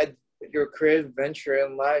venture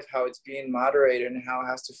in life, how it's being moderated and how it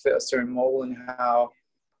has to fit a certain mold and how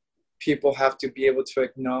people have to be able to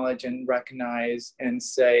acknowledge and recognize and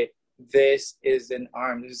say, this is an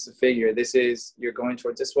arm, this is a figure, you're going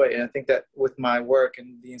towards this way. And I think that with my work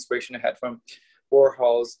and the inspiration I had from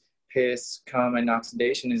Warhol's Hiss, Come, and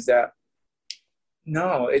Oxidation is that,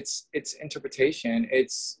 no, it's interpretation.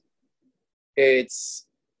 Is there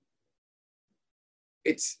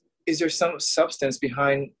some substance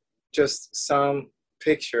behind just some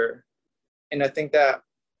picture? And I think that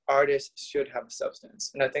artists should have a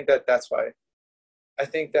substance. And I think that that's why. I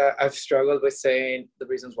think that I've struggled with saying the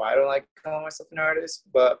reasons why I don't like calling myself an artist,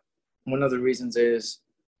 but one of the reasons is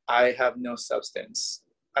I have no substance.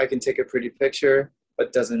 I can take a pretty picture,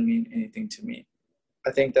 but doesn't mean anything to me.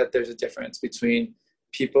 I think that there's a difference between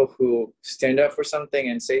people who stand up for something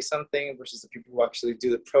and say something versus the people who actually do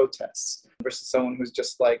the protests versus someone who's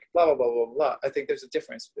just like, blah, blah, blah, blah, blah. I think there's a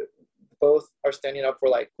difference. Both are standing up for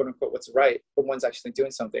like, quote unquote, what's right, but one's actually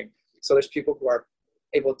doing something. So there's people who are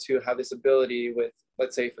able to have this ability with,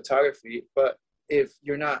 let's say, photography, but if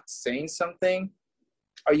you're not saying something,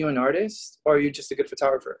 are you an artist or are you just a good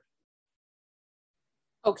photographer?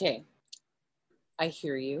 Okay, I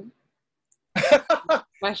hear you.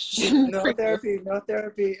 Question. No therapy.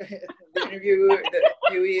 The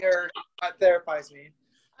interviewee or not therapize me.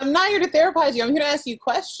 I'm not here to therapize you. I'm here to ask you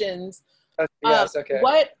questions. Yes, okay.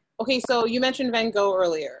 Okay, so you mentioned Van Gogh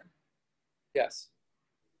earlier. Yes.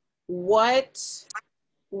 What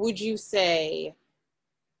would you say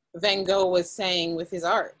Van Gogh was saying with his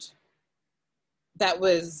art? That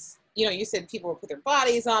was, you said people would put their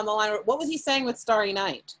bodies on the line. What was he saying with Starry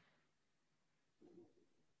Night?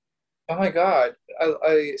 Oh my God.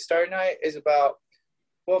 Starry Night is about,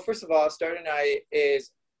 well, first of all, Starry Night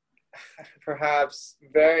is perhaps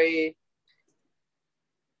very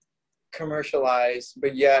commercialized,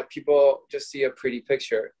 but yet people just see a pretty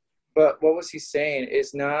picture. But what was he saying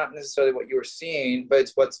is not necessarily what you were seeing, but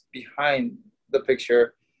it's what's behind the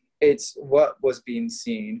picture. It's what was being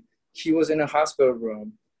seen. He was in a hospital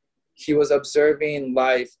room. He was observing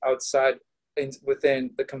life outside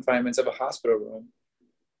within the confinements of a hospital room.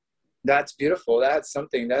 That's beautiful. That's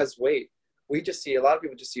something. That has weight. A lot of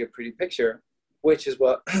people just see a pretty picture, which is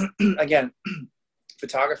what, again,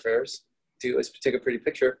 photographers do, is take a pretty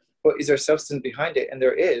picture. but is there substance behind it? And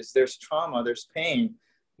there is. There's trauma, there's pain,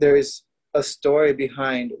 there is a story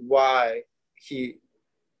behind why he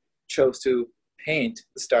chose to paint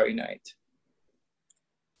the Starry Night.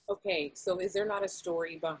 Okay, so is there not a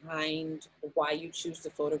story behind why you choose to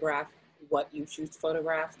photograph what you choose to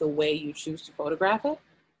photograph, the way you choose to photograph it?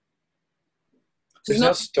 There's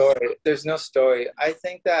no story. There's no story. I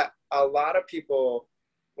think that a lot of people,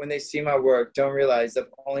 when they see my work, don't realize I've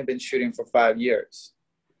only been shooting for 5 years.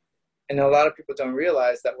 And a lot of people don't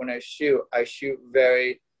realize that when I shoot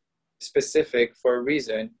very specific for a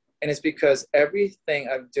reason. And it's because everything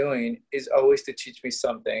I'm doing is always to teach me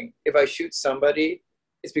something. If I shoot somebody,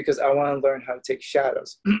 it's because I want to learn how to take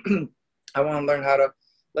shadows. I want to learn how to,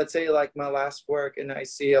 let's say like my last work, and I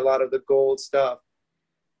see a lot of the gold stuff.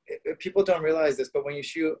 People don't realize this, but when you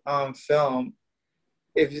shoot film,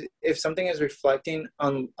 if something is reflecting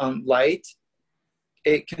on light,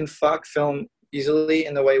 it can fuck film easily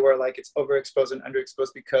in the way where like it's overexposed and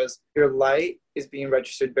underexposed because your light is being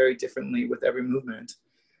registered very differently with every movement.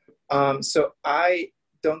 So I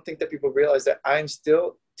don't think that people realize that I'm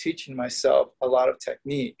still teaching myself a lot of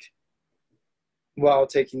technique while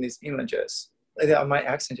taking these images. My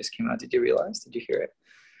accent just came out. Did you realize? Did you hear it?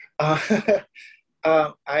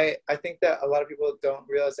 I think that a lot of people don't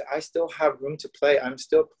realize that I still have room to play. I'm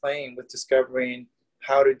still playing with discovering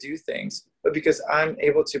how to do things, but because I'm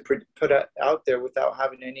able to put it out there without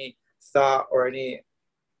having any thought or any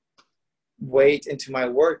weight into my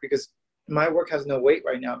work, because my work has no weight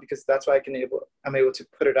right now, because that's why I'm able to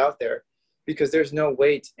put it out there, because there's no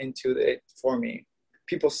weight into it for me.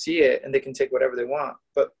 People see it and they can take whatever they want,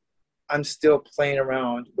 but I'm still playing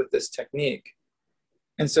around with this technique.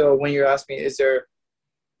 And so when you're asking me, is there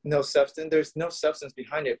no substance? There's no substance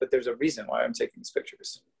behind it, but there's a reason why I'm taking these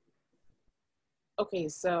pictures. Okay,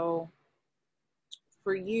 so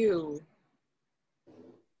for you,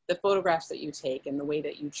 the photographs that you take and the way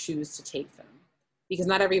that you choose to take them, because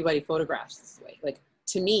not everybody photographs this way. Like,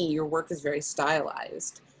 to me, your work is very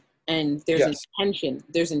stylized and there's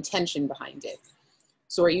intention behind it.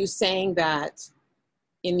 So are you saying that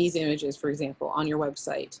in these images, for example, on your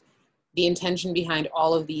website, the intention behind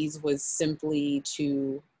all of these was simply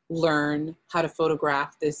to learn how to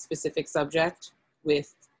photograph this specific subject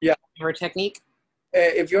with your technique?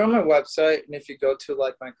 If you're on my website and if you go to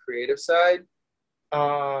like my creative side,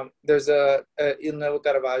 there's a Il Nuevo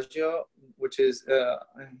Caravaggio, which is the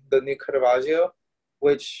new Caravaggio,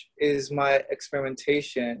 which is my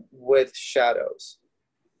experimentation with shadows.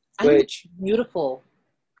 Which beautiful.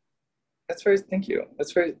 That's very, thank you.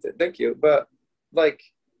 That's very, thank you. But like,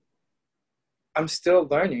 I'm still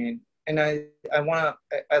learning, and I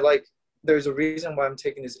like, there's a reason why I'm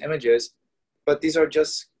taking these images, but these are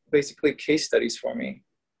just basically case studies for me.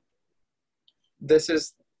 This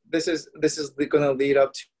is going to lead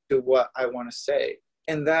up to what I want to say,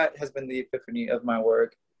 and that has been the epiphany of my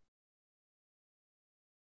work.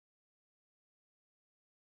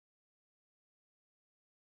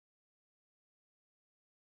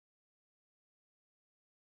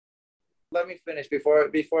 Let me finish before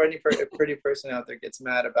any pretty person out there gets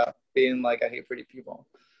mad about being like, I hate pretty people.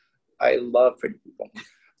 I love pretty people.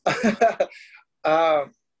 I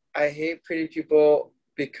hate pretty people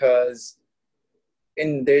because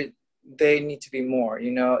they need to be more,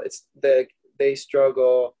 you know. They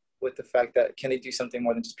struggle with the fact that can they do something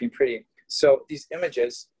more than just being pretty. So these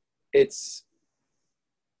images, it's,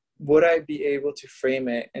 would I be able to frame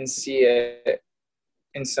it and see it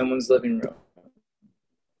in someone's living room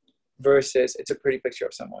versus it's a pretty picture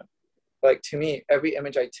of someone. Like, to me, every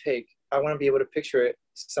image I take, I want to be able to picture it,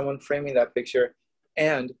 someone framing that picture.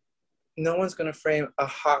 And no one's going to frame a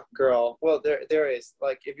hot girl. Well, there is.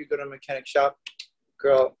 Like, if you go to a mechanic shop,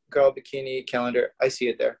 girl bikini calendar, I see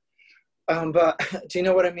it there. But do you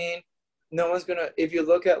know what I mean? No one's going to, if you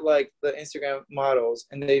look at like the Instagram models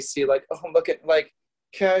and they see like, oh, look at, like,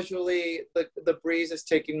 casually, like the breeze is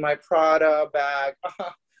taking my Prada bag.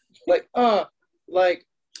 like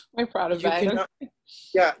my Prada bag.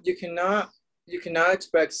 You cannot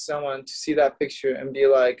expect someone to see that picture and be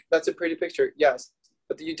like, that's a pretty picture. Yes,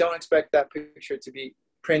 but you don't expect that picture to be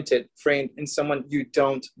printed, framed in someone you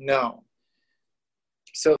don't know.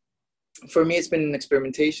 So for me, it's been an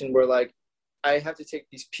experimentation where like, I have to take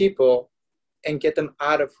these people and get them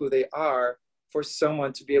out of who they are for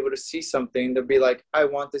someone to be able to see something, to be like, I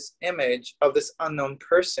want this image of this unknown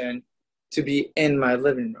person to be in my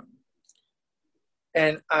living room.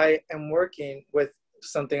 And I am working with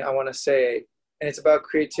something I want to say, and it's about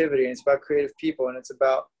creativity, and it's about creative people, and it's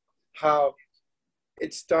about how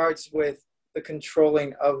it starts with the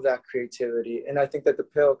controlling of that creativity. And I think that the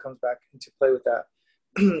pill comes back into play with that,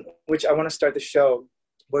 which I want to start the show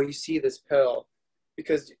where you see this pill,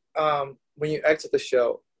 because when you exit the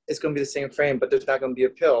show, it's going to be the same frame, but there's not going to be a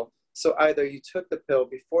pill. So either you took the pill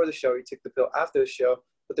before the show, you took the pill after the show,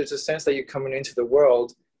 but there's a sense that you're coming into the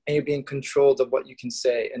world and you're being controlled of what you can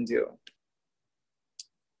say and do.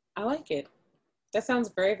 I like it. That sounds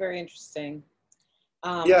very, very interesting.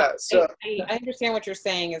 Yeah, so I understand what you're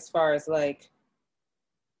saying as far as like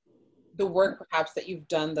the work perhaps that you've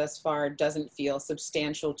done thus far doesn't feel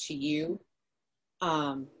substantial to you.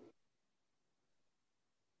 But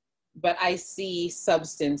I see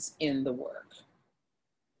substance in the work.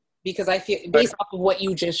 Because I feel, based off of what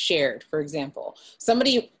you just shared, for example,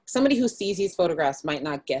 somebody who sees these photographs might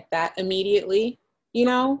not get that immediately, you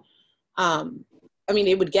know? I mean,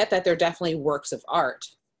 they would get that they're definitely works of art,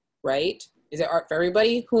 right? Is it art for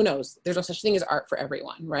everybody? Who knows? There's no such thing as art for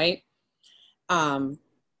everyone, right?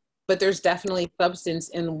 But there's definitely substance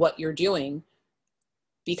in what you're doing,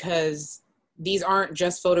 because these aren't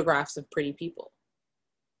just photographs of pretty people.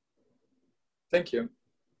 Thank you.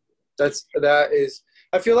 That is,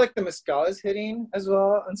 I feel like the mescal is hitting as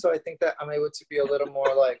well. And so I think that I'm able to be a little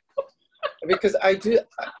more like, because I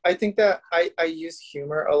think that I use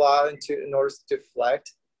humor a lot in order to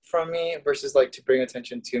deflect from me versus like to bring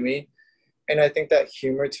attention to me. And I think that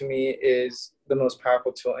humor to me is the most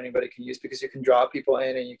powerful tool anybody can use, because you can draw people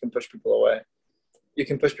in and you can push people away. You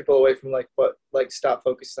can push people away from like stop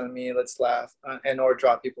focusing on me, let's laugh, and or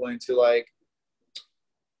draw people into like,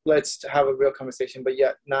 let's have a real conversation, but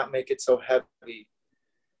yet not make it so heavy.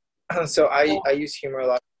 So I use humor a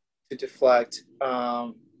lot to deflect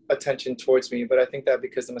attention towards me, but I think that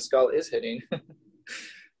because the mescal is hitting,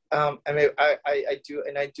 I mean,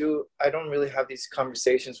 I don't really have these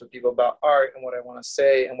conversations with people about art and what I want to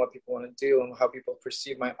say and what people want to do and how people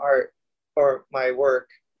perceive my art or my work.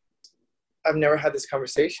 I've never had this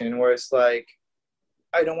conversation where it's like,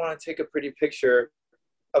 I don't want to take a pretty picture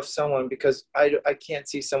of someone because I can't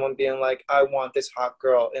see someone being like, I want this hot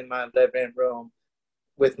girl in my living room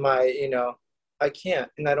with my, you know, I can't,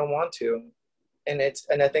 and I don't want to. And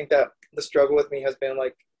I think that the struggle with me has been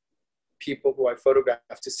like people who I photograph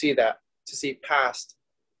to see past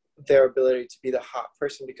their ability to be the hot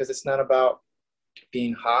person, because it's not about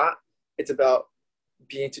being hot. It's about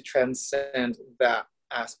being to transcend that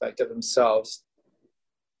aspect of themselves.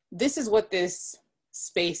 This is what this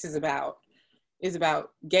space is about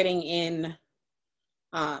getting in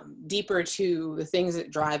deeper to the things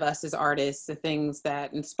that drive us as artists, the things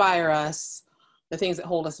that inspire us, the things that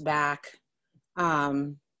hold us back,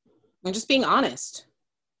 and just being honest,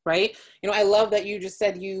 right? You know, I love that you just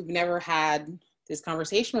said you've never had this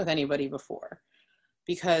conversation with anybody before,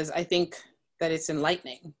 because I think that it's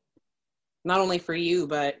enlightening, not only for you,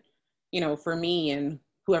 but, you know, for me and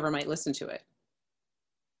whoever might listen to it.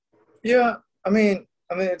 Yeah, I mean,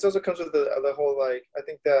 it also comes with the whole, like, I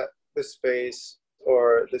think that this space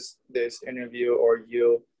or this interview or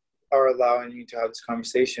you are allowing you to have this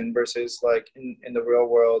conversation versus like in the real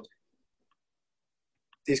world,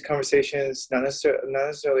 these conversations not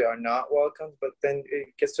necessarily are not welcomed, but then it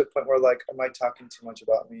gets to a point where like, am I talking too much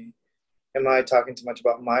about me? Am I talking too much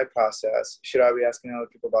about my process? Should I be asking other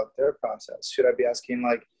people about their process? Should I be asking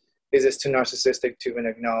like, is this too narcissistic to even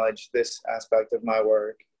acknowledge this aspect of my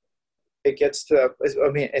work? It gets to, I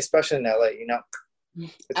mean, especially in LA, you know,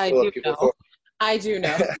 it's full of people. I do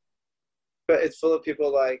know. But it's full of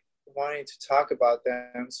people like wanting to talk about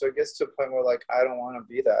them. So it gets to a point where like, I don't want to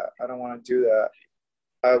be that. I don't want to do that.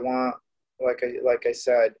 I want, like I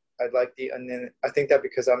said, I'd like I think that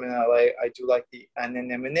because I'm in LA, I do like the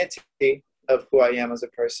anonymity of who I am as a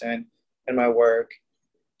person and my work.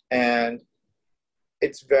 And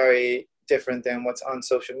it's very different than what's on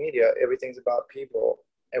social media. Everything's about people.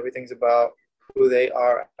 Everything's about who they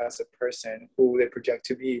are as a person, who they project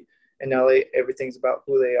to be. In LA, everything's about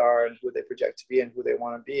who they are and who they project to be and who they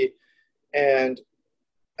want to be. And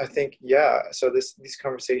I think, yeah, so these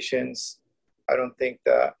conversations, I don't think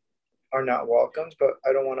that are not welcomed, but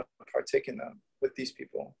I don't want to partake in them with these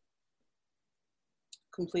people.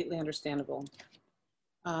 Completely understandable.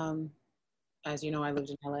 As you know, I lived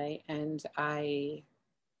in LA, and I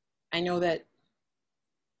know that,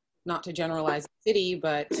 not to generalize the city,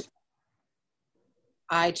 but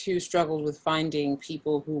I too struggled with finding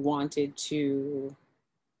people who wanted to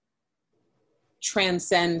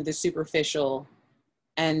transcend the superficial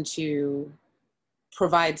and to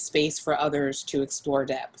provide space for others to explore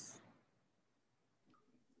depth.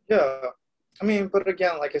 Yeah, I mean, but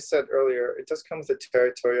again, like I said earlier, it does come with the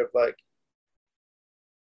territory of like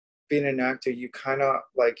being an actor. You kind of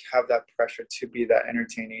like have that pressure to be that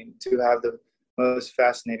entertaining, to have the most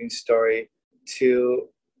fascinating story, to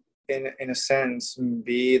in a sense,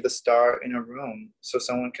 be the star in a room so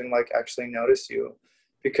someone can like actually notice you,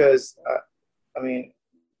 because I mean,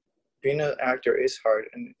 being an actor is hard,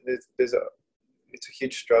 and it's a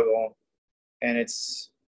huge struggle, and it's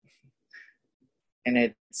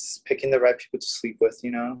picking the right people to sleep with,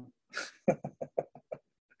 you know.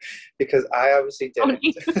 Because I obviously didn't.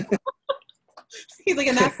 He's like,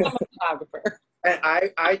 and that's not a photographer. And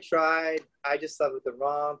I tried. I just slept with the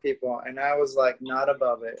wrong people, and I was like not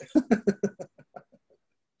above it.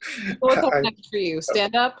 What's up next for you?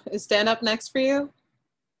 Stand up? Is stand up next for you?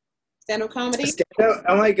 Stand up comedy? Stand up?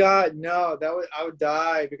 Oh my God, no! I would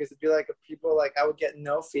die, because it'd be like people, like I would get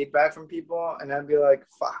no feedback from people, and I'd be like,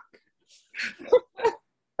 fuck.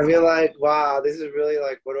 I'd be like, wow, this is really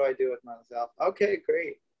like, what do I do with myself? Okay,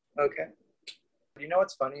 great. Okay. You know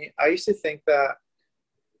what's funny? I used to think that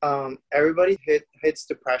everybody hits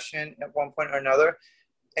depression at one point or another,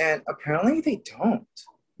 and apparently they don't.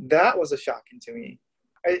 That was a shocking to me.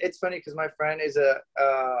 It's funny because my friend is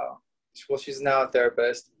she's now a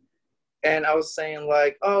therapist, and I was saying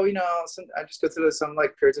like, oh, you know, I just go through some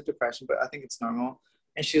like periods of depression, but I think it's normal.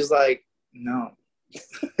 And she's like, no,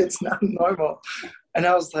 it's not normal. And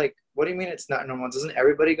I was like, what do you mean it's not normal? Doesn't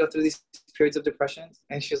everybody go through these periods of depression?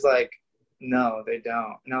 And she's like, no, they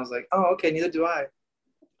don't. And I was like, oh, okay, neither do I.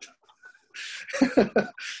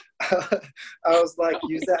 I was like,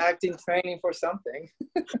 use the acting training for something.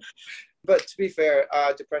 But to be fair,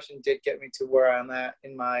 depression did get me to where I'm at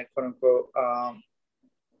in my quote unquote,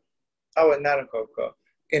 not a quote unquote,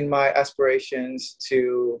 in my aspirations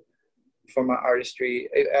for my artistry.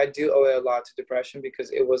 I do owe it a lot to depression,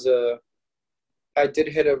 because I did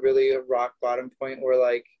hit a really rock bottom point where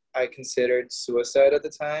like I considered suicide at the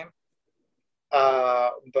time.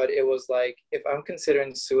 But it was like, if I'm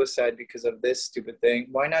considering suicide because of this stupid thing,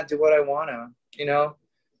 why not do what I wanna? You know,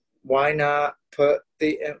 why not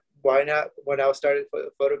when I started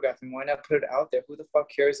photographing, why not put it out there? Who the fuck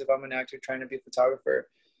cares if I'm an actor trying to be a photographer?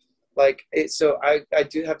 Like so I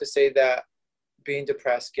do have to say that being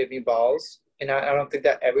depressed gave me balls, and I don't think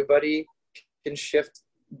that everybody can shift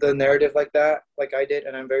the narrative like that, like I did,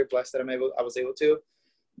 and I'm very blessed that I was able to.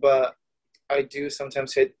 But I do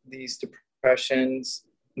sometimes hit these depressions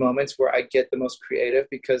moments where I get the most creative,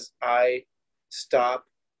 because I stop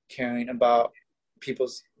caring about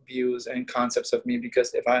people's views and concepts of me,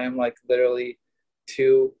 because if I am like literally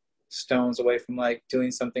 2 stones away from like doing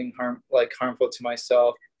something harmful to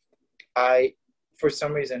myself, for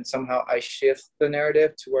some reason somehow I shift the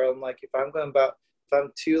narrative to where I'm like, if I'm about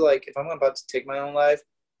to take my own life,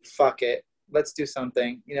 fuck it, let's do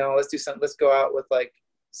something, you know, let's go out with like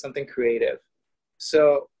something creative.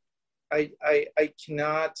 So I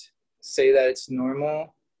cannot say that it's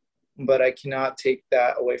normal, but I cannot take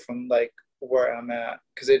that away from like where I'm at,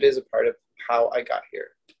 because it is a part of how I got here.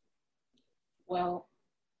 Well,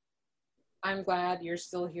 I'm glad you're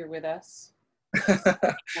still here with us.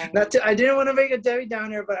 I didn't want to make a Debbie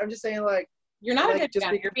Downer, but I'm just saying, like, you're not like, a Debbie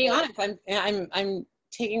Downer. You're being honest. I'm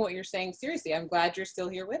taking what you're saying seriously. I'm glad you're still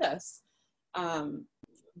here with us.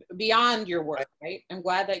 Beyond your work, right? I'm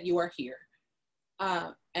glad that you are here.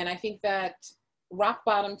 And I think that rock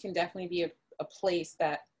bottom can definitely be a place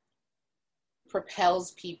that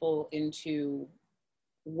propels people into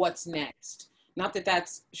what's next. Not that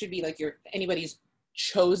should be like anybody's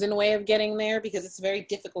chosen way of getting there, because it's a very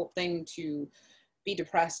difficult thing to be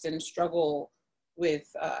depressed and struggle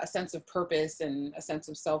with a sense of purpose and a sense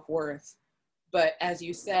of self-worth. But as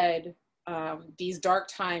you said, these dark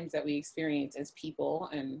times that we experience as people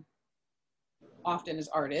and often as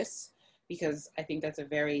artists, because I think that's a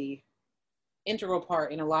very integral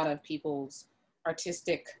part in a lot of people's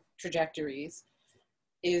artistic trajectories,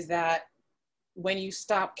 is that when you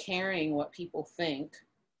stop caring what people think,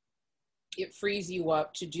 it frees you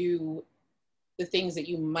up to do the things that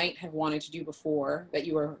you might have wanted to do before, that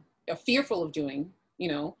you were fearful of doing, you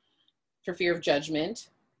know, for fear of judgment,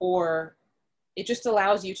 or it just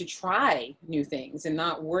allows you to try new things and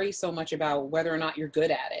not worry so much about whether or not you're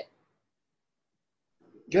good at it.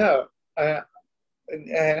 Yeah. I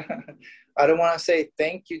don't want to say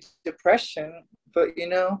thank you, depression, but you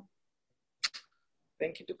know,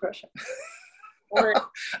 thank you, depression. Or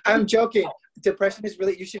I'm joking. Depression is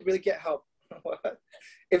really, you should really get help.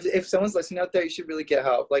 If someone's listening out there, you should really get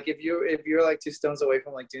help. Like if you're like 2 stones away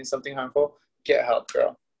from like doing something harmful, get help,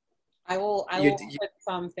 girl. I will put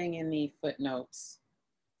something in the footnotes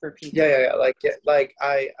for people. Yeah. Like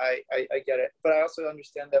I get it, but I also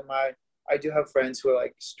understand that I do have friends who are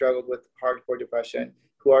like struggled with hardcore depression,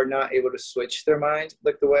 who are not able to switch their mind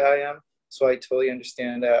like the way I am. So I totally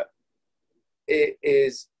understand that it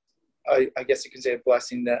is, I guess you can say, a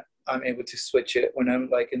blessing that I'm able to switch it when I'm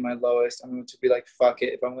like in my lowest. I'm able to be like, fuck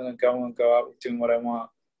it. If I'm going to go and go out doing what I want.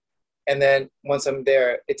 And then once I'm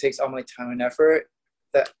there, it takes all my time and effort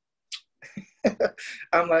that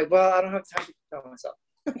I'm like, well, I don't have time to tell myself.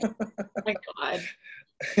 Oh my God.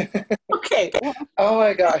 Okay. Well, Oh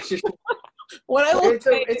my gosh. what I will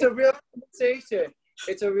say, it's a real conversation.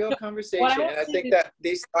 It's a real conversation. And I think that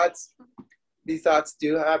these thoughts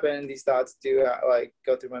do happen. These thoughts do like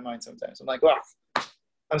go through my mind sometimes. I'm like, wow,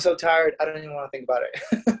 I'm so tired. I don't even want to think about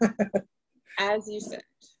it. as you said,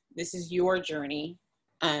 this is your journey,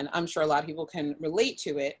 and I'm sure a lot of people can relate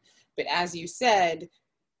to it. But as you said,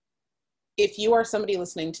 if you are somebody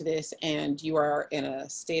listening to this and you are in a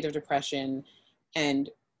state of depression and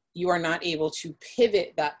you are not able to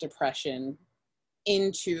pivot that depression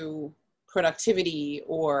into productivity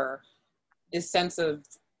or this sense of,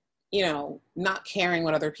 you know, not caring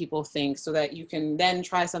what other people think so that you can then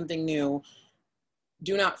try something new,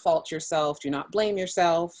 do not fault yourself, do not blame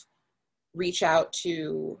yourself. Reach out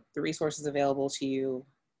to the resources available to you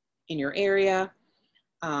in your area,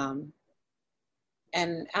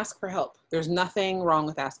 and ask for help. There's nothing wrong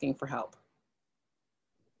with asking for help.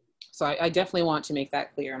 So I definitely want to make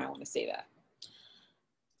that clear, and I want to say that.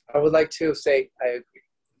 I would like to say I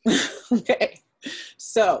agree. Okay.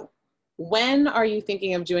 So when are you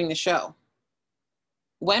thinking of doing the show?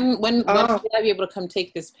 When will I be able to come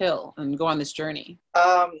take this pill and go on this journey?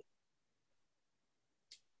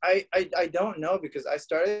 I don't know, because I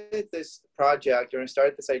started this project, or I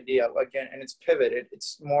started this idea again, and it's pivoted,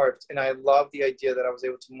 it's morphed, and I love the idea that I was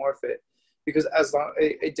able to morph it, because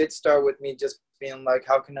it did start with me just being like,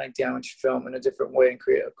 how can I damage film in a different way and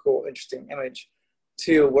create a cool, interesting image,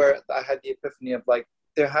 to where I had the epiphany of like,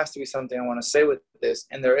 there has to be something I want to say with this,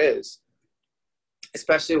 and there is,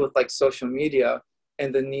 especially with like social media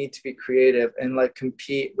and the need to be creative and like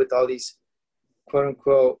compete with all these quote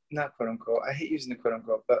unquote, not quote unquote, I hate using the quote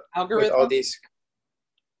unquote, but algorithm? With all these,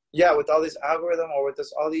 with all this algorithm, or with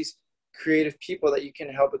all these creative people that you can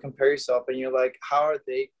help but compare yourself, and you're like, how are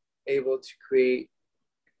they able to create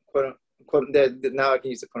quote unquote, now I can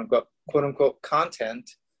use the quote unquote content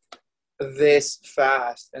this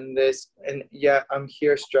fast, and yet I'm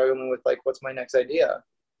here struggling with like, what's my next idea?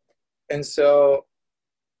 And so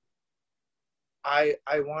I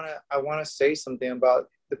want to say something about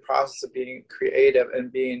the process of being creative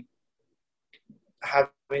and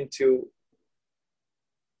having to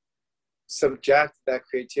subject that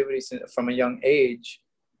creativity from a young age.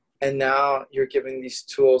 And now you're giving these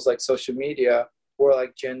tools like social media, where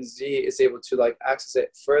like Gen Z is able to like access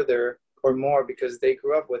it further or more, because they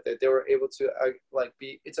grew up with it. They were able to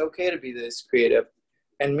it's okay to be this creative.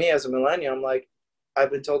 And me as a millennial, I'm like,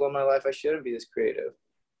 I've been told all my life I shouldn't be this creative.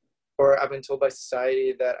 Or I've been told by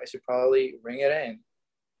society that I should probably ring it in.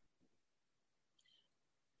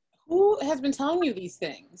 Who has been telling you these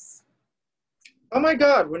things? Oh my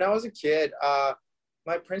God, when I was a kid,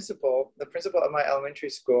 the principal of my elementary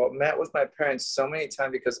school, met with my parents so many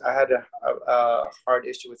times because I had a hard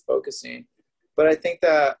issue with focusing. But I think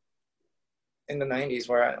that in the 90s,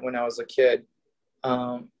 when I was a kid,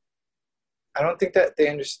 I don't think that they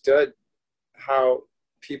understood how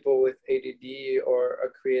people with ADD or a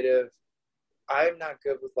creative, I'm not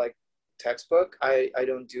good with like textbook. I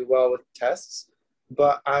don't do well with tests,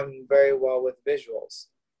 but I'm very well with visuals.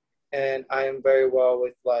 And I am very well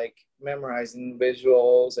with like memorizing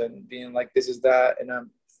visuals and being like, this is that. And I'm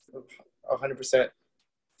 100%,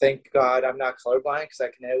 thank God I'm not colorblind, because I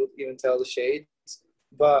can even tell the shades.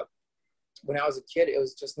 But when I was a kid, it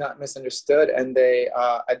was just not misunderstood. And they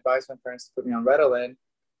advised my parents to put me on Ritalin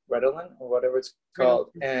or whatever it's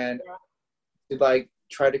called, and to like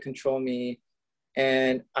try to control me.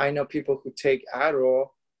 And I know people who take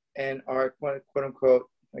Adderall and are quote unquote,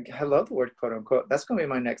 like, I love the word quote unquote. That's going to be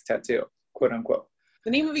my next tattoo, quote unquote.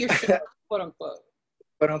 The name of your show, quote unquote.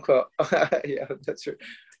 Quote unquote. Yeah, that's true.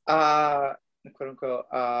 Quote unquote,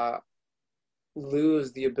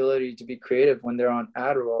 lose the ability to be creative when they're on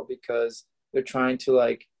Adderall, because they're trying to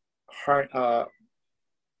like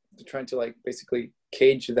basically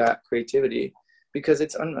cage that creativity, because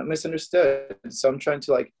it's misunderstood. So I'm trying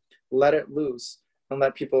to like let it loose and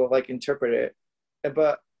let people like interpret it.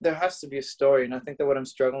 But there has to be a story. And I think that what I'm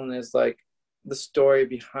struggling is like the story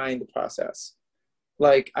behind the process.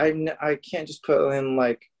 Like I can't just put in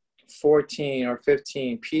like 14 or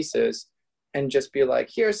 15 pieces and just be like,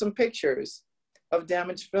 here are some pictures of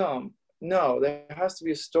damaged film. No, there has to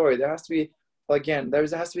be a story. There has to be, again, there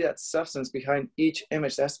has to be that substance behind each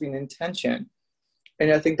image. There has to be an intention.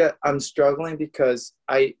 And I think that I'm struggling because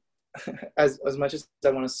as much as I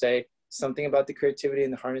want to say something about the creativity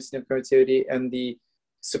and the harnessing of creativity and the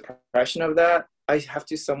suppression of that, I have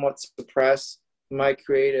to somewhat suppress my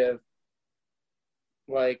creative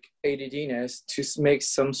like ADDness to make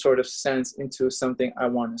some sort of sense into something I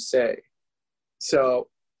want to say. So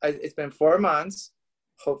it's been 4 months.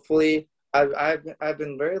 Hopefully, I've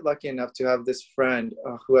been very lucky enough to have this friend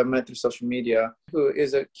who I met through social media, who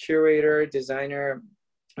is a curator, designer,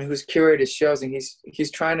 and who's curated shows, and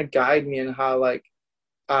he's trying to guide me in how like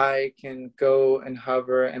I can go and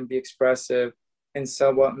hover and be expressive and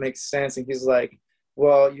somewhat makes sense. And he's like,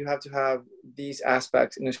 well, you have to have these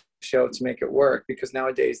aspects in a show to make it work, because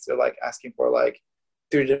nowadays they're like asking for like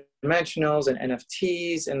 3 dimensionals and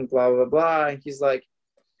NFTs and blah blah blah. And he's like,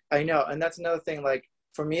 I know. And that's another thing, like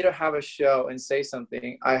for me to have a show and say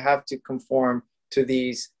something, I have to conform to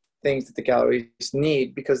these things that the galleries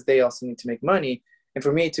need, because they also need to make money. And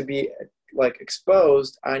for me to be like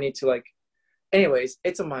exposed, I need to like, anyways,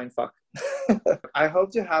 it's a mind fuck. I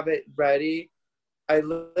hope to have it ready. I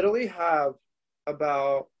literally have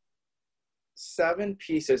about 7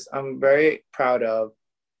 pieces I'm very proud of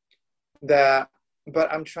that,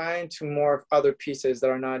 but I'm trying to morph other pieces that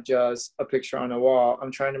are not just a picture on a wall.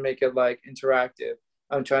 I'm trying to make it like interactive.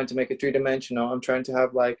 I'm trying to make it 3-dimensional. I'm trying to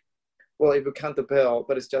have like, well, if you count the pill,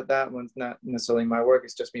 but it's just that one's not necessarily my work.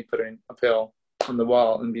 It's just me putting a pill on the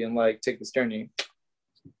wall and being like, take this journey.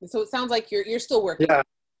 So it sounds like you're still working. Yeah.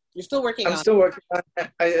 You're still working on it. I'm still working on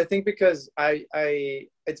it. I think because I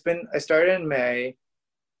started in May.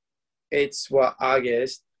 It's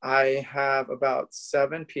August. I have about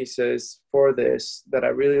 7 pieces for this that I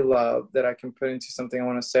really love that I can put into something I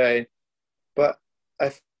want to say. But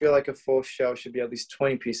I feel like a full show should be at least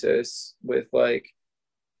 20 pieces with like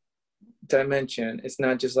dimension. It's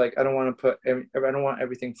not just like, I don't want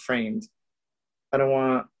everything framed. I don't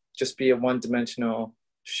want just be a 1-dimensional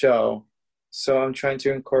show. So I'm trying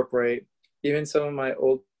to incorporate even some of my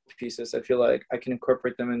old pieces. I feel like I can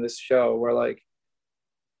incorporate them in this show, where like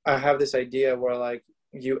I have this idea where like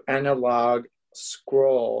you analog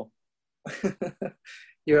scroll.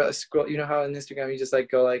 You're scroll, you know how on Instagram you just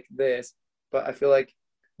like go like this, but I feel like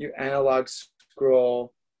you analog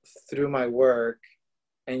scroll through my work,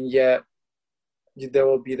 and yet there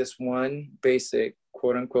will be this one basic,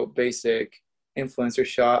 quote unquote basic influencer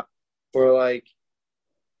shot where like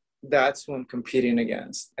that's who I'm competing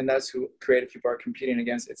against, and that's who creative people are competing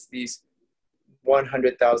against. It's these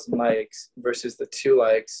 100,000 likes versus the 2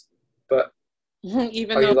 likes. But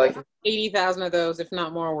even though like 80,000 of those, if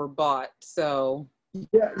not more, were bought. So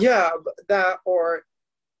yeah, that, or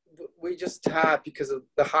we just tap because of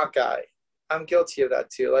the hot guy. I'm guilty of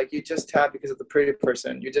that too. Like you just tap because of the pretty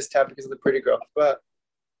person. You just tap because of the pretty girl. But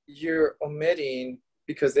you're omitting,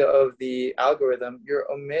 because of the algorithm, you're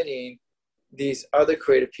omitting these other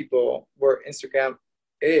creative people, where Instagram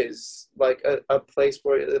is like a place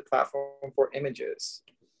where the platform for images.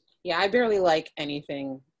 Yeah, I barely like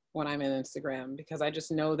anything when I'm in Instagram, because I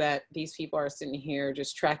just know that these people are sitting here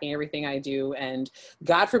just tracking everything I do. And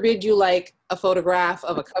God forbid you like a photograph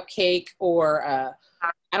of a cupcake or I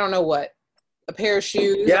don't know what, a pair of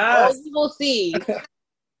shoes. Yes. All you will see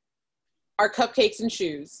are cupcakes and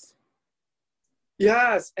shoes.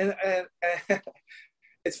 Yes. And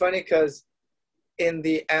it's funny because in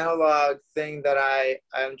the analog thing that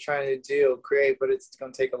I'm trying to create, but it's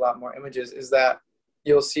going to take a lot more images, is that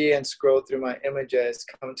you'll see and scroll through my images,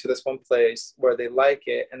 come to this one place where they like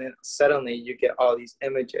it, and then suddenly you get all these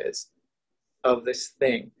images of this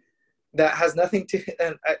thing that has nothing to,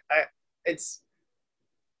 and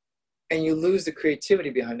and you lose the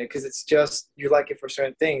creativity behind it, because it's just, you like it for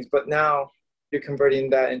certain things, but now you're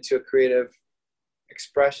converting that into a creative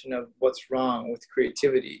expression of what's wrong with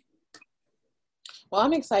creativity. Well,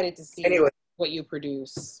 I'm excited to see what you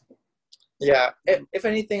produce. Yeah, if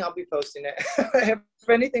anything, I'll be posting it. If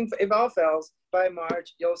anything, if all fails, by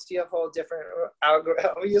March, you'll see a whole different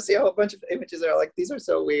algorithm. You'll see a whole bunch of images that are like, these are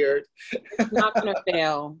so weird. It's not going to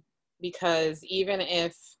fail, because even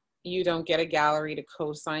if you don't get a gallery to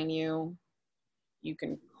co-sign you, you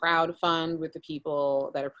can crowdfund with the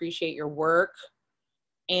people that appreciate your work.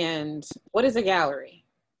 And what is a gallery?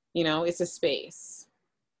 You know, it's a space.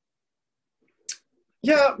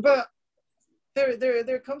 Yeah, but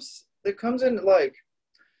there comes in like,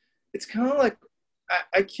 it's kind of like,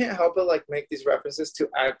 I can't help but like make these references to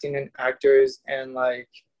acting and actors and like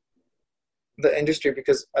the industry,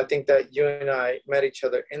 because I think that you and I met each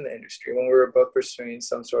other in the industry when we were both pursuing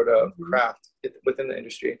some sort of craft within the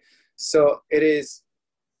industry. So it is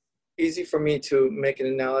easy for me to make an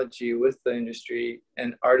analogy with the industry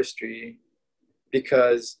and artistry,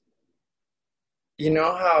 because you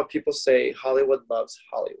know how people say Hollywood loves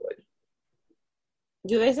Hollywood.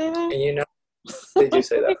 Do they say that? And you know, they do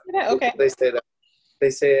say that. Okay. They say that. They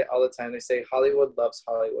say it all the time. They say Hollywood loves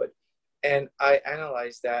Hollywood. And I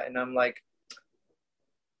analyze that and I'm like,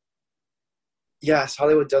 yes,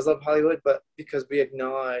 Hollywood does love Hollywood, but because we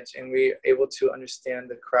acknowledge and we're able to understand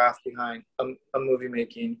the craft behind a movie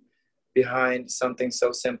making, behind something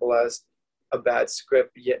so simple as a bad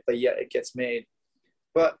script, but yet it gets made.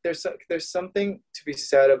 But there's something to be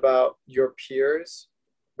said about your peers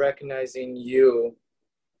recognizing you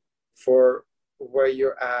for where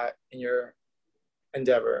you're at in your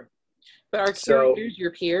endeavor. But are So curators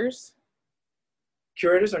your peers?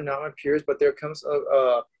 curators are not my peers, but there comes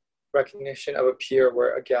a recognition of a peer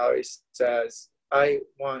where a gallery says, I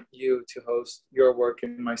want you to host your work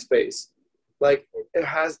in my space. Like it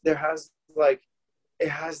has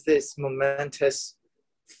this momentous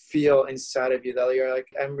feel inside of you that you're like,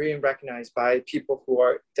 I'm being recognized by people who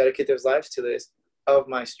are dedicate their lives to this, of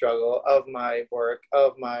my struggle, of my work,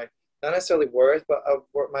 of my not necessarily worth, but of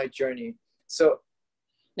my journey. So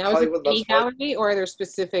Now, is it Hollywood any loves Hollywood. gallery, or are there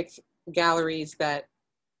specific galleries that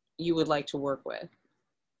you would like to work with?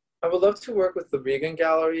 I would love to work with the Regan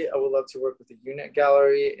Gallery. I would love to work with the Unit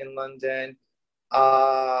Gallery in London.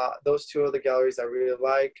 Those two are the galleries I really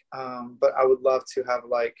like. But I would love to have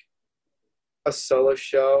like a solo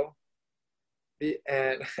show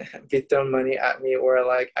and be thrown money at me, or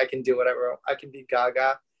like I can do whatever. I can be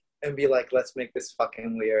Gaga and be like, let's make this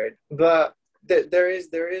fucking weird. But there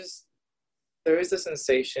is a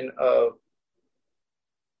sensation of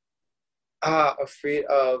afraid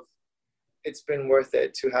of it's been worth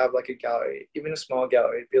it to have like a gallery, even a small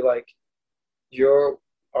gallery, be like your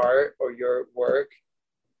art or your work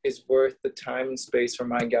is worth the time and space for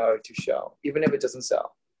my gallery to show, even if it doesn't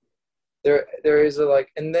sell. There is a like,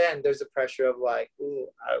 and then there's a pressure of like, ooh,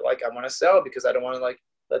 I want to sell because I don't want to like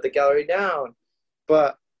let the gallery down.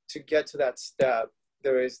 But to get to that step,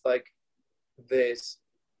 there is like this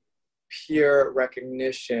pure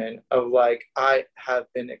recognition of like I have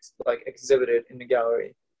been exhibited in the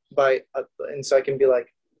gallery by and so I can be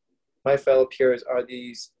like, my fellow peers are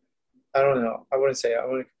these, I don't know, I wouldn't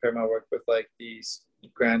compare my work with like these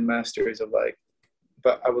grandmasters of like,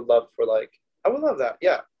 but I would love that.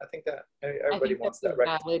 Yeah, I think that everybody wants that. I think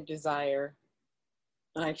that's a valid desire,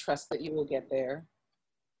 and I trust that you will get there.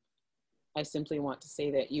 I simply want to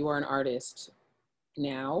say that you are an artist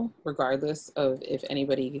now, regardless of if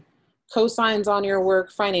anybody co-signs on your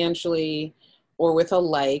work financially or with a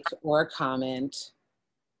like or a comment.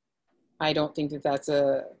 I don't think that that's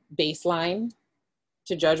a baseline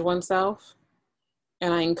to judge oneself.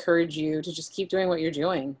 And I encourage you to just keep doing what you're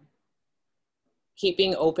doing. Keep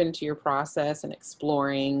being open to your process and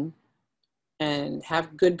exploring, and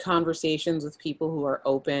have good conversations with people who are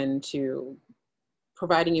open to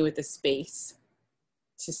providing you with the space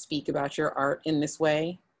to speak about your art in this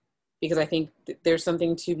way. Because I think there's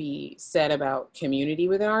something to be said about community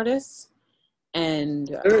with artists, and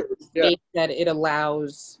that it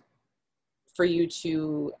allows for you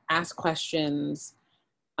to ask questions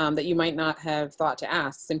that you might not have thought to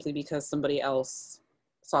ask simply because somebody else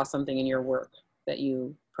saw something in your work that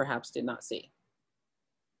you perhaps did not see.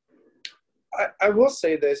 I will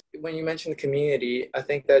say this, when you mention the community, I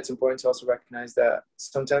think that it's important to also recognize that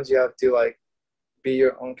sometimes you have to like be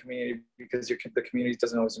your own community because the community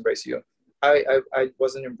doesn't always embrace you. I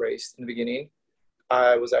wasn't embraced in the beginning.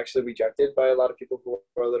 I was actually rejected by a lot of people who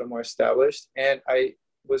were a little more established, and I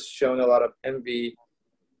was shown a lot of envy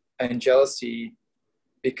and jealousy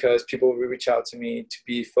because people would reach out to me to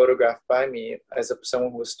be photographed by me as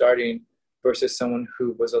someone who was starting versus someone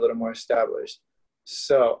who was a little more established.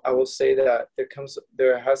 So I will say that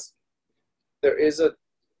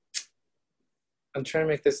I'm trying to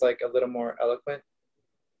make this like a little more eloquent.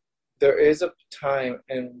 There is a time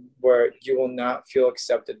where you will not feel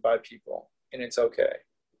accepted by people, and it's okay.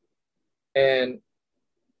 And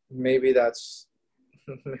maybe that's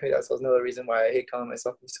another reason why I hate calling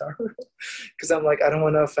myself a photographer, because I'm like, I don't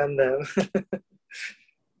want to offend them.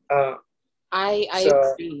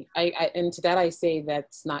 I agree. And to that I say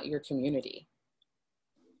that's not your community.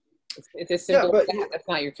 It's as simple as that. That's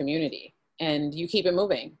not your community, and you keep it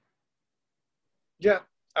moving. Yeah,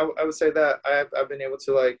 I would say that I've been able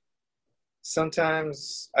to like.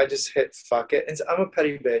 Sometimes I just hit fuck it, and I'm a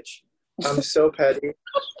petty bitch. I'm so petty.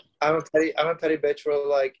 I'm a petty bitch where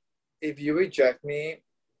like, if you reject me,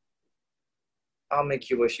 I'll make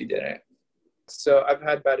you wish you didn't. So I've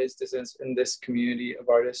had bad instances in this community of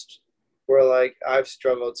artists where like I've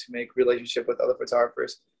struggled to make relationship with other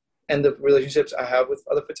photographers. And the relationships I have with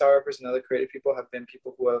other photographers and other creative people have been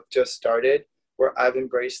people who have just started, where I've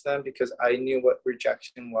embraced them because I knew what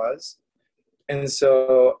rejection was. And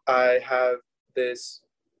so I have these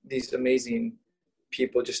amazing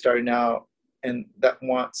people just starting out and that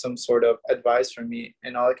want some sort of advice from me.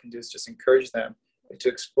 And all I can do is just encourage them to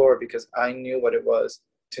explore, because I knew what it was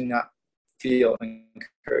to not feel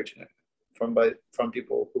encouragement from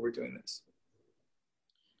people who were doing this.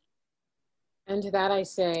 And to that I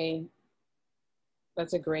say,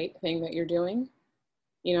 that's a great thing that you're doing,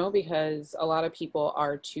 you know, because a lot of people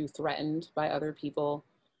are too threatened by other people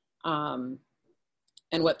and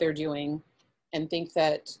what they're doing, and think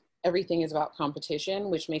that everything is about competition,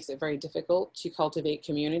 which makes it very difficult to cultivate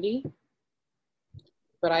community.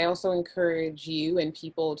 But I also encourage you and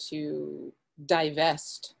people to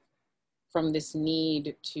divest from this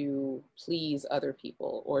need to please other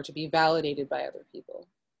people or to be validated by other people.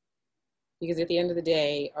 Because at the end of the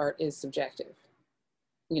day, art is subjective.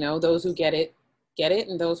 You know, those who get it,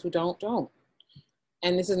 and those who don't.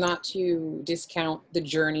 And this is not to discount the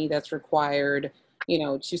journey that's required, you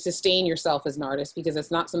know, to sustain yourself as an artist, because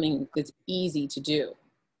it's not something that's easy to do,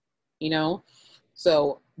 you know?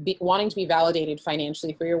 So wanting to be validated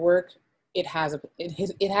financially for your work, it has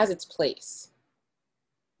its place.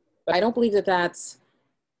 But I don't believe that that's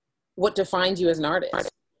what defines you as an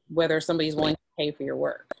artist, whether somebody's willing to pay for your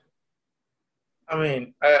work. I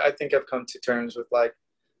mean, I think I've come to terms with, like,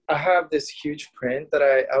 I have this huge print that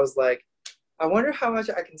I was like, I wonder how much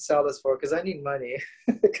I can sell this for, because I need money.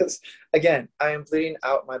 Because, again, I am bleeding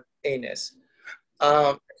out my anus.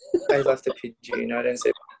 I left the PG, you know, I didn't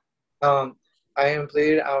say. I am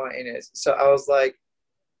bleeding out my anus. So I was like,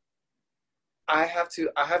 I have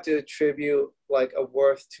to attribute, like, a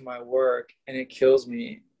worth to my work, and it kills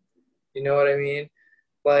me. You know what I mean?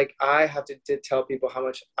 Like, I have to tell people how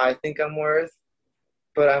much I think I'm worth,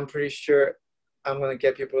 but I'm pretty sure I'm going to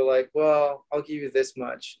get people like, well, I'll give you this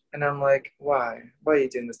much. And I'm like, why? Why are you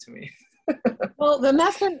doing this to me? Well, then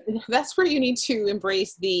that's where you need to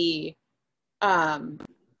embrace the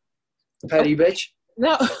petty bitch.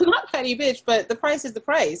 No, not petty bitch, but the price is the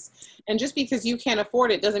price. And just because you can't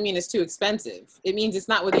afford it doesn't mean it's too expensive. It means it's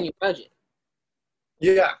not within your budget.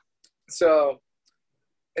 Yeah. So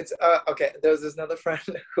it's okay. There's another friend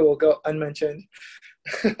who will go unmentioned,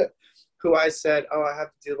 who I said, oh, I have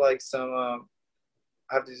to do like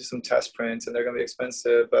I have to do some test prints, and they're gonna be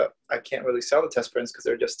expensive, but I can't really sell the test prints because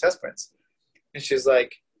they're just test prints. And she's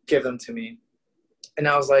like, give them to me. And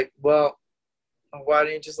I was like, well, why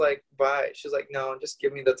don't you just like buy it? She's like, no, just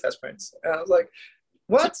give me the test prints. And I was like,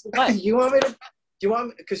 what? You want me,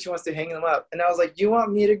 because she wants to hang them up. And I was like, you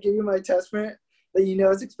want me to give you my test print that you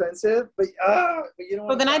know is expensive, but you don't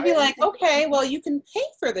want to. So then I'd be like, okay, well, you can pay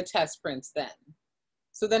for the test prints then.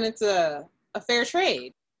 So then it's a fair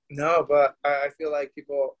trade. No, but I feel like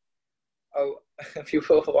people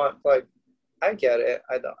want, like, I get it.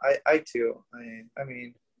 I too. I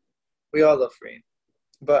mean, we all love free,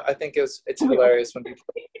 but I think it's hilarious when people.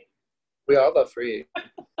 We all love free.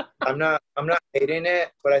 I'm not hating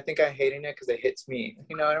it, but I think I'm hating it because it hits me.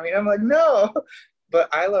 You know what I mean? I'm like, no, but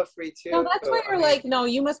I love free too. No, that's why you're like, no,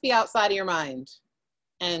 you must be outside of your mind,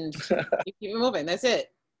 and you keep it moving. That's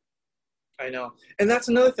it. I know, and that's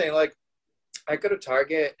another thing. Like, I go to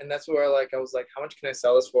Target, and that's where, like, I was like, how much can I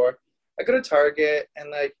sell this for? I go to Target,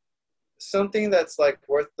 and like something that's like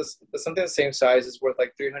worth something the same size is worth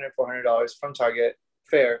like $300-$400 from Target,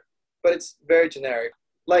 fair, but it's very generic.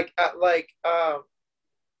 Like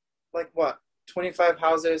what? 25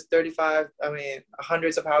 houses, 35. I mean,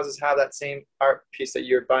 hundreds of houses have that same art piece that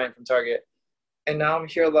you're buying from Target. And now I'm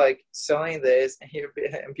here like selling this,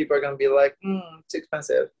 and people are gonna be like, it's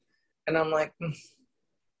expensive, and I'm like.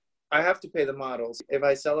 I have to pay the models. If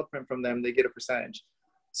I sell a print from them, they get a percentage.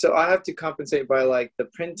 So I have to compensate by like the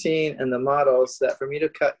printing and the models, that for me to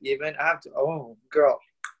cut even, I have to, oh, girl.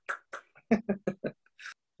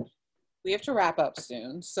 We have to wrap up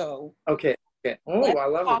soon. So okay. Oh, I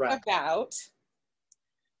love the wrap. Talk about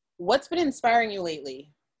what's been inspiring you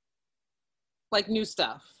lately? Like new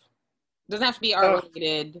stuff. Doesn't have to be art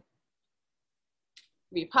related. It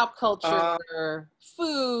could be pop culture,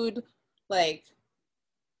 food, like.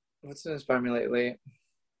 What's been inspiring me lately?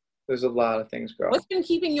 There's a lot of things, girl. What's been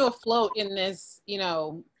keeping you afloat in this, you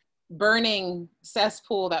know, burning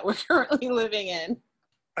cesspool that we're currently living in?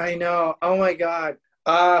 I know. Oh my God.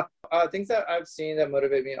 Things that I've seen that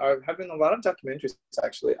motivate me have been a lot of documentaries,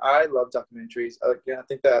 actually. I love documentaries. I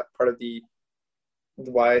think that part of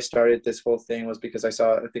why I started this whole thing was because I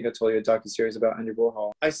think I told you a docuseries about Andy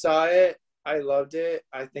Warhol. I saw it. I loved it.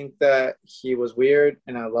 I think that he was weird,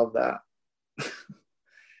 and I love that.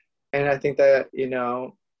 And I think that, you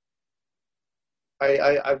know,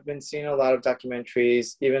 I've been seeing a lot of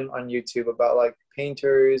documentaries, even on YouTube, about like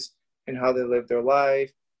painters and how they live their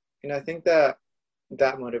life. And I think that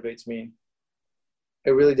motivates me.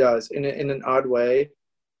 It really does, in an odd way.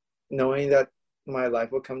 knowing that my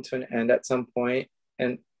life will come to an end at some point,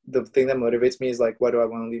 and the thing that motivates me is like, what do I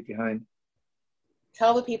want to leave behind?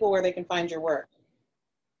 Tell the people where they can find your work.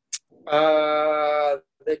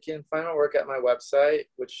 They can find my work at my website,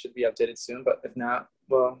 which should be updated soon, but if not,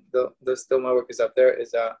 well, still my work is up there,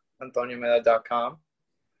 is at antoniomeda.com.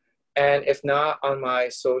 And if not, on my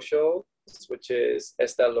socials, which is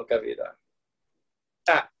Esta Loca Vida.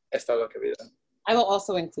 Esta Loca Vida. I will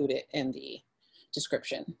also include it in the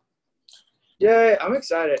description. Yeah, I'm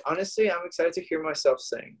excited. Honestly, I'm excited to hear myself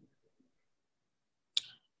sing.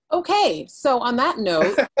 Okay, so on that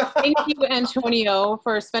note, thank you, Antonio,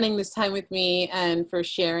 for spending this time with me and for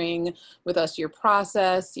sharing with us your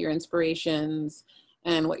process, your inspirations,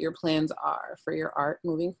 and what your plans are for your art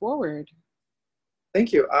moving forward.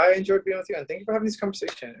 Thank you. I enjoyed being with you, and thank you for having this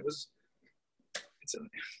conversation. It's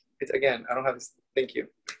again, I don't have this. Thank you.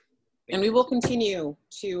 And we will continue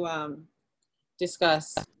to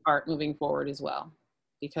discuss art moving forward as well,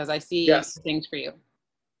 because I see things for you.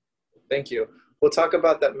 Thank you. We'll talk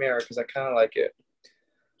about that mirror because I kind of like it.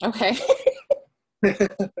 Okay.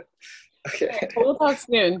 Okay. We'll talk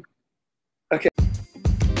soon. Okay.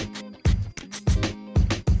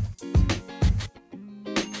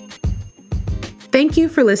 Thank you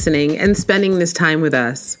for listening and spending this time with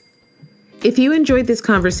us. If you enjoyed this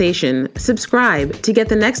conversation, subscribe to get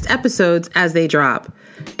the next episodes as they drop,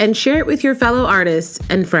 and share it with your fellow artists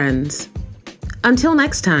and friends. Until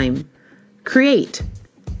next time, create,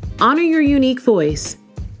 honor your unique voice,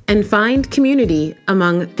 and find community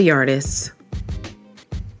among the artists.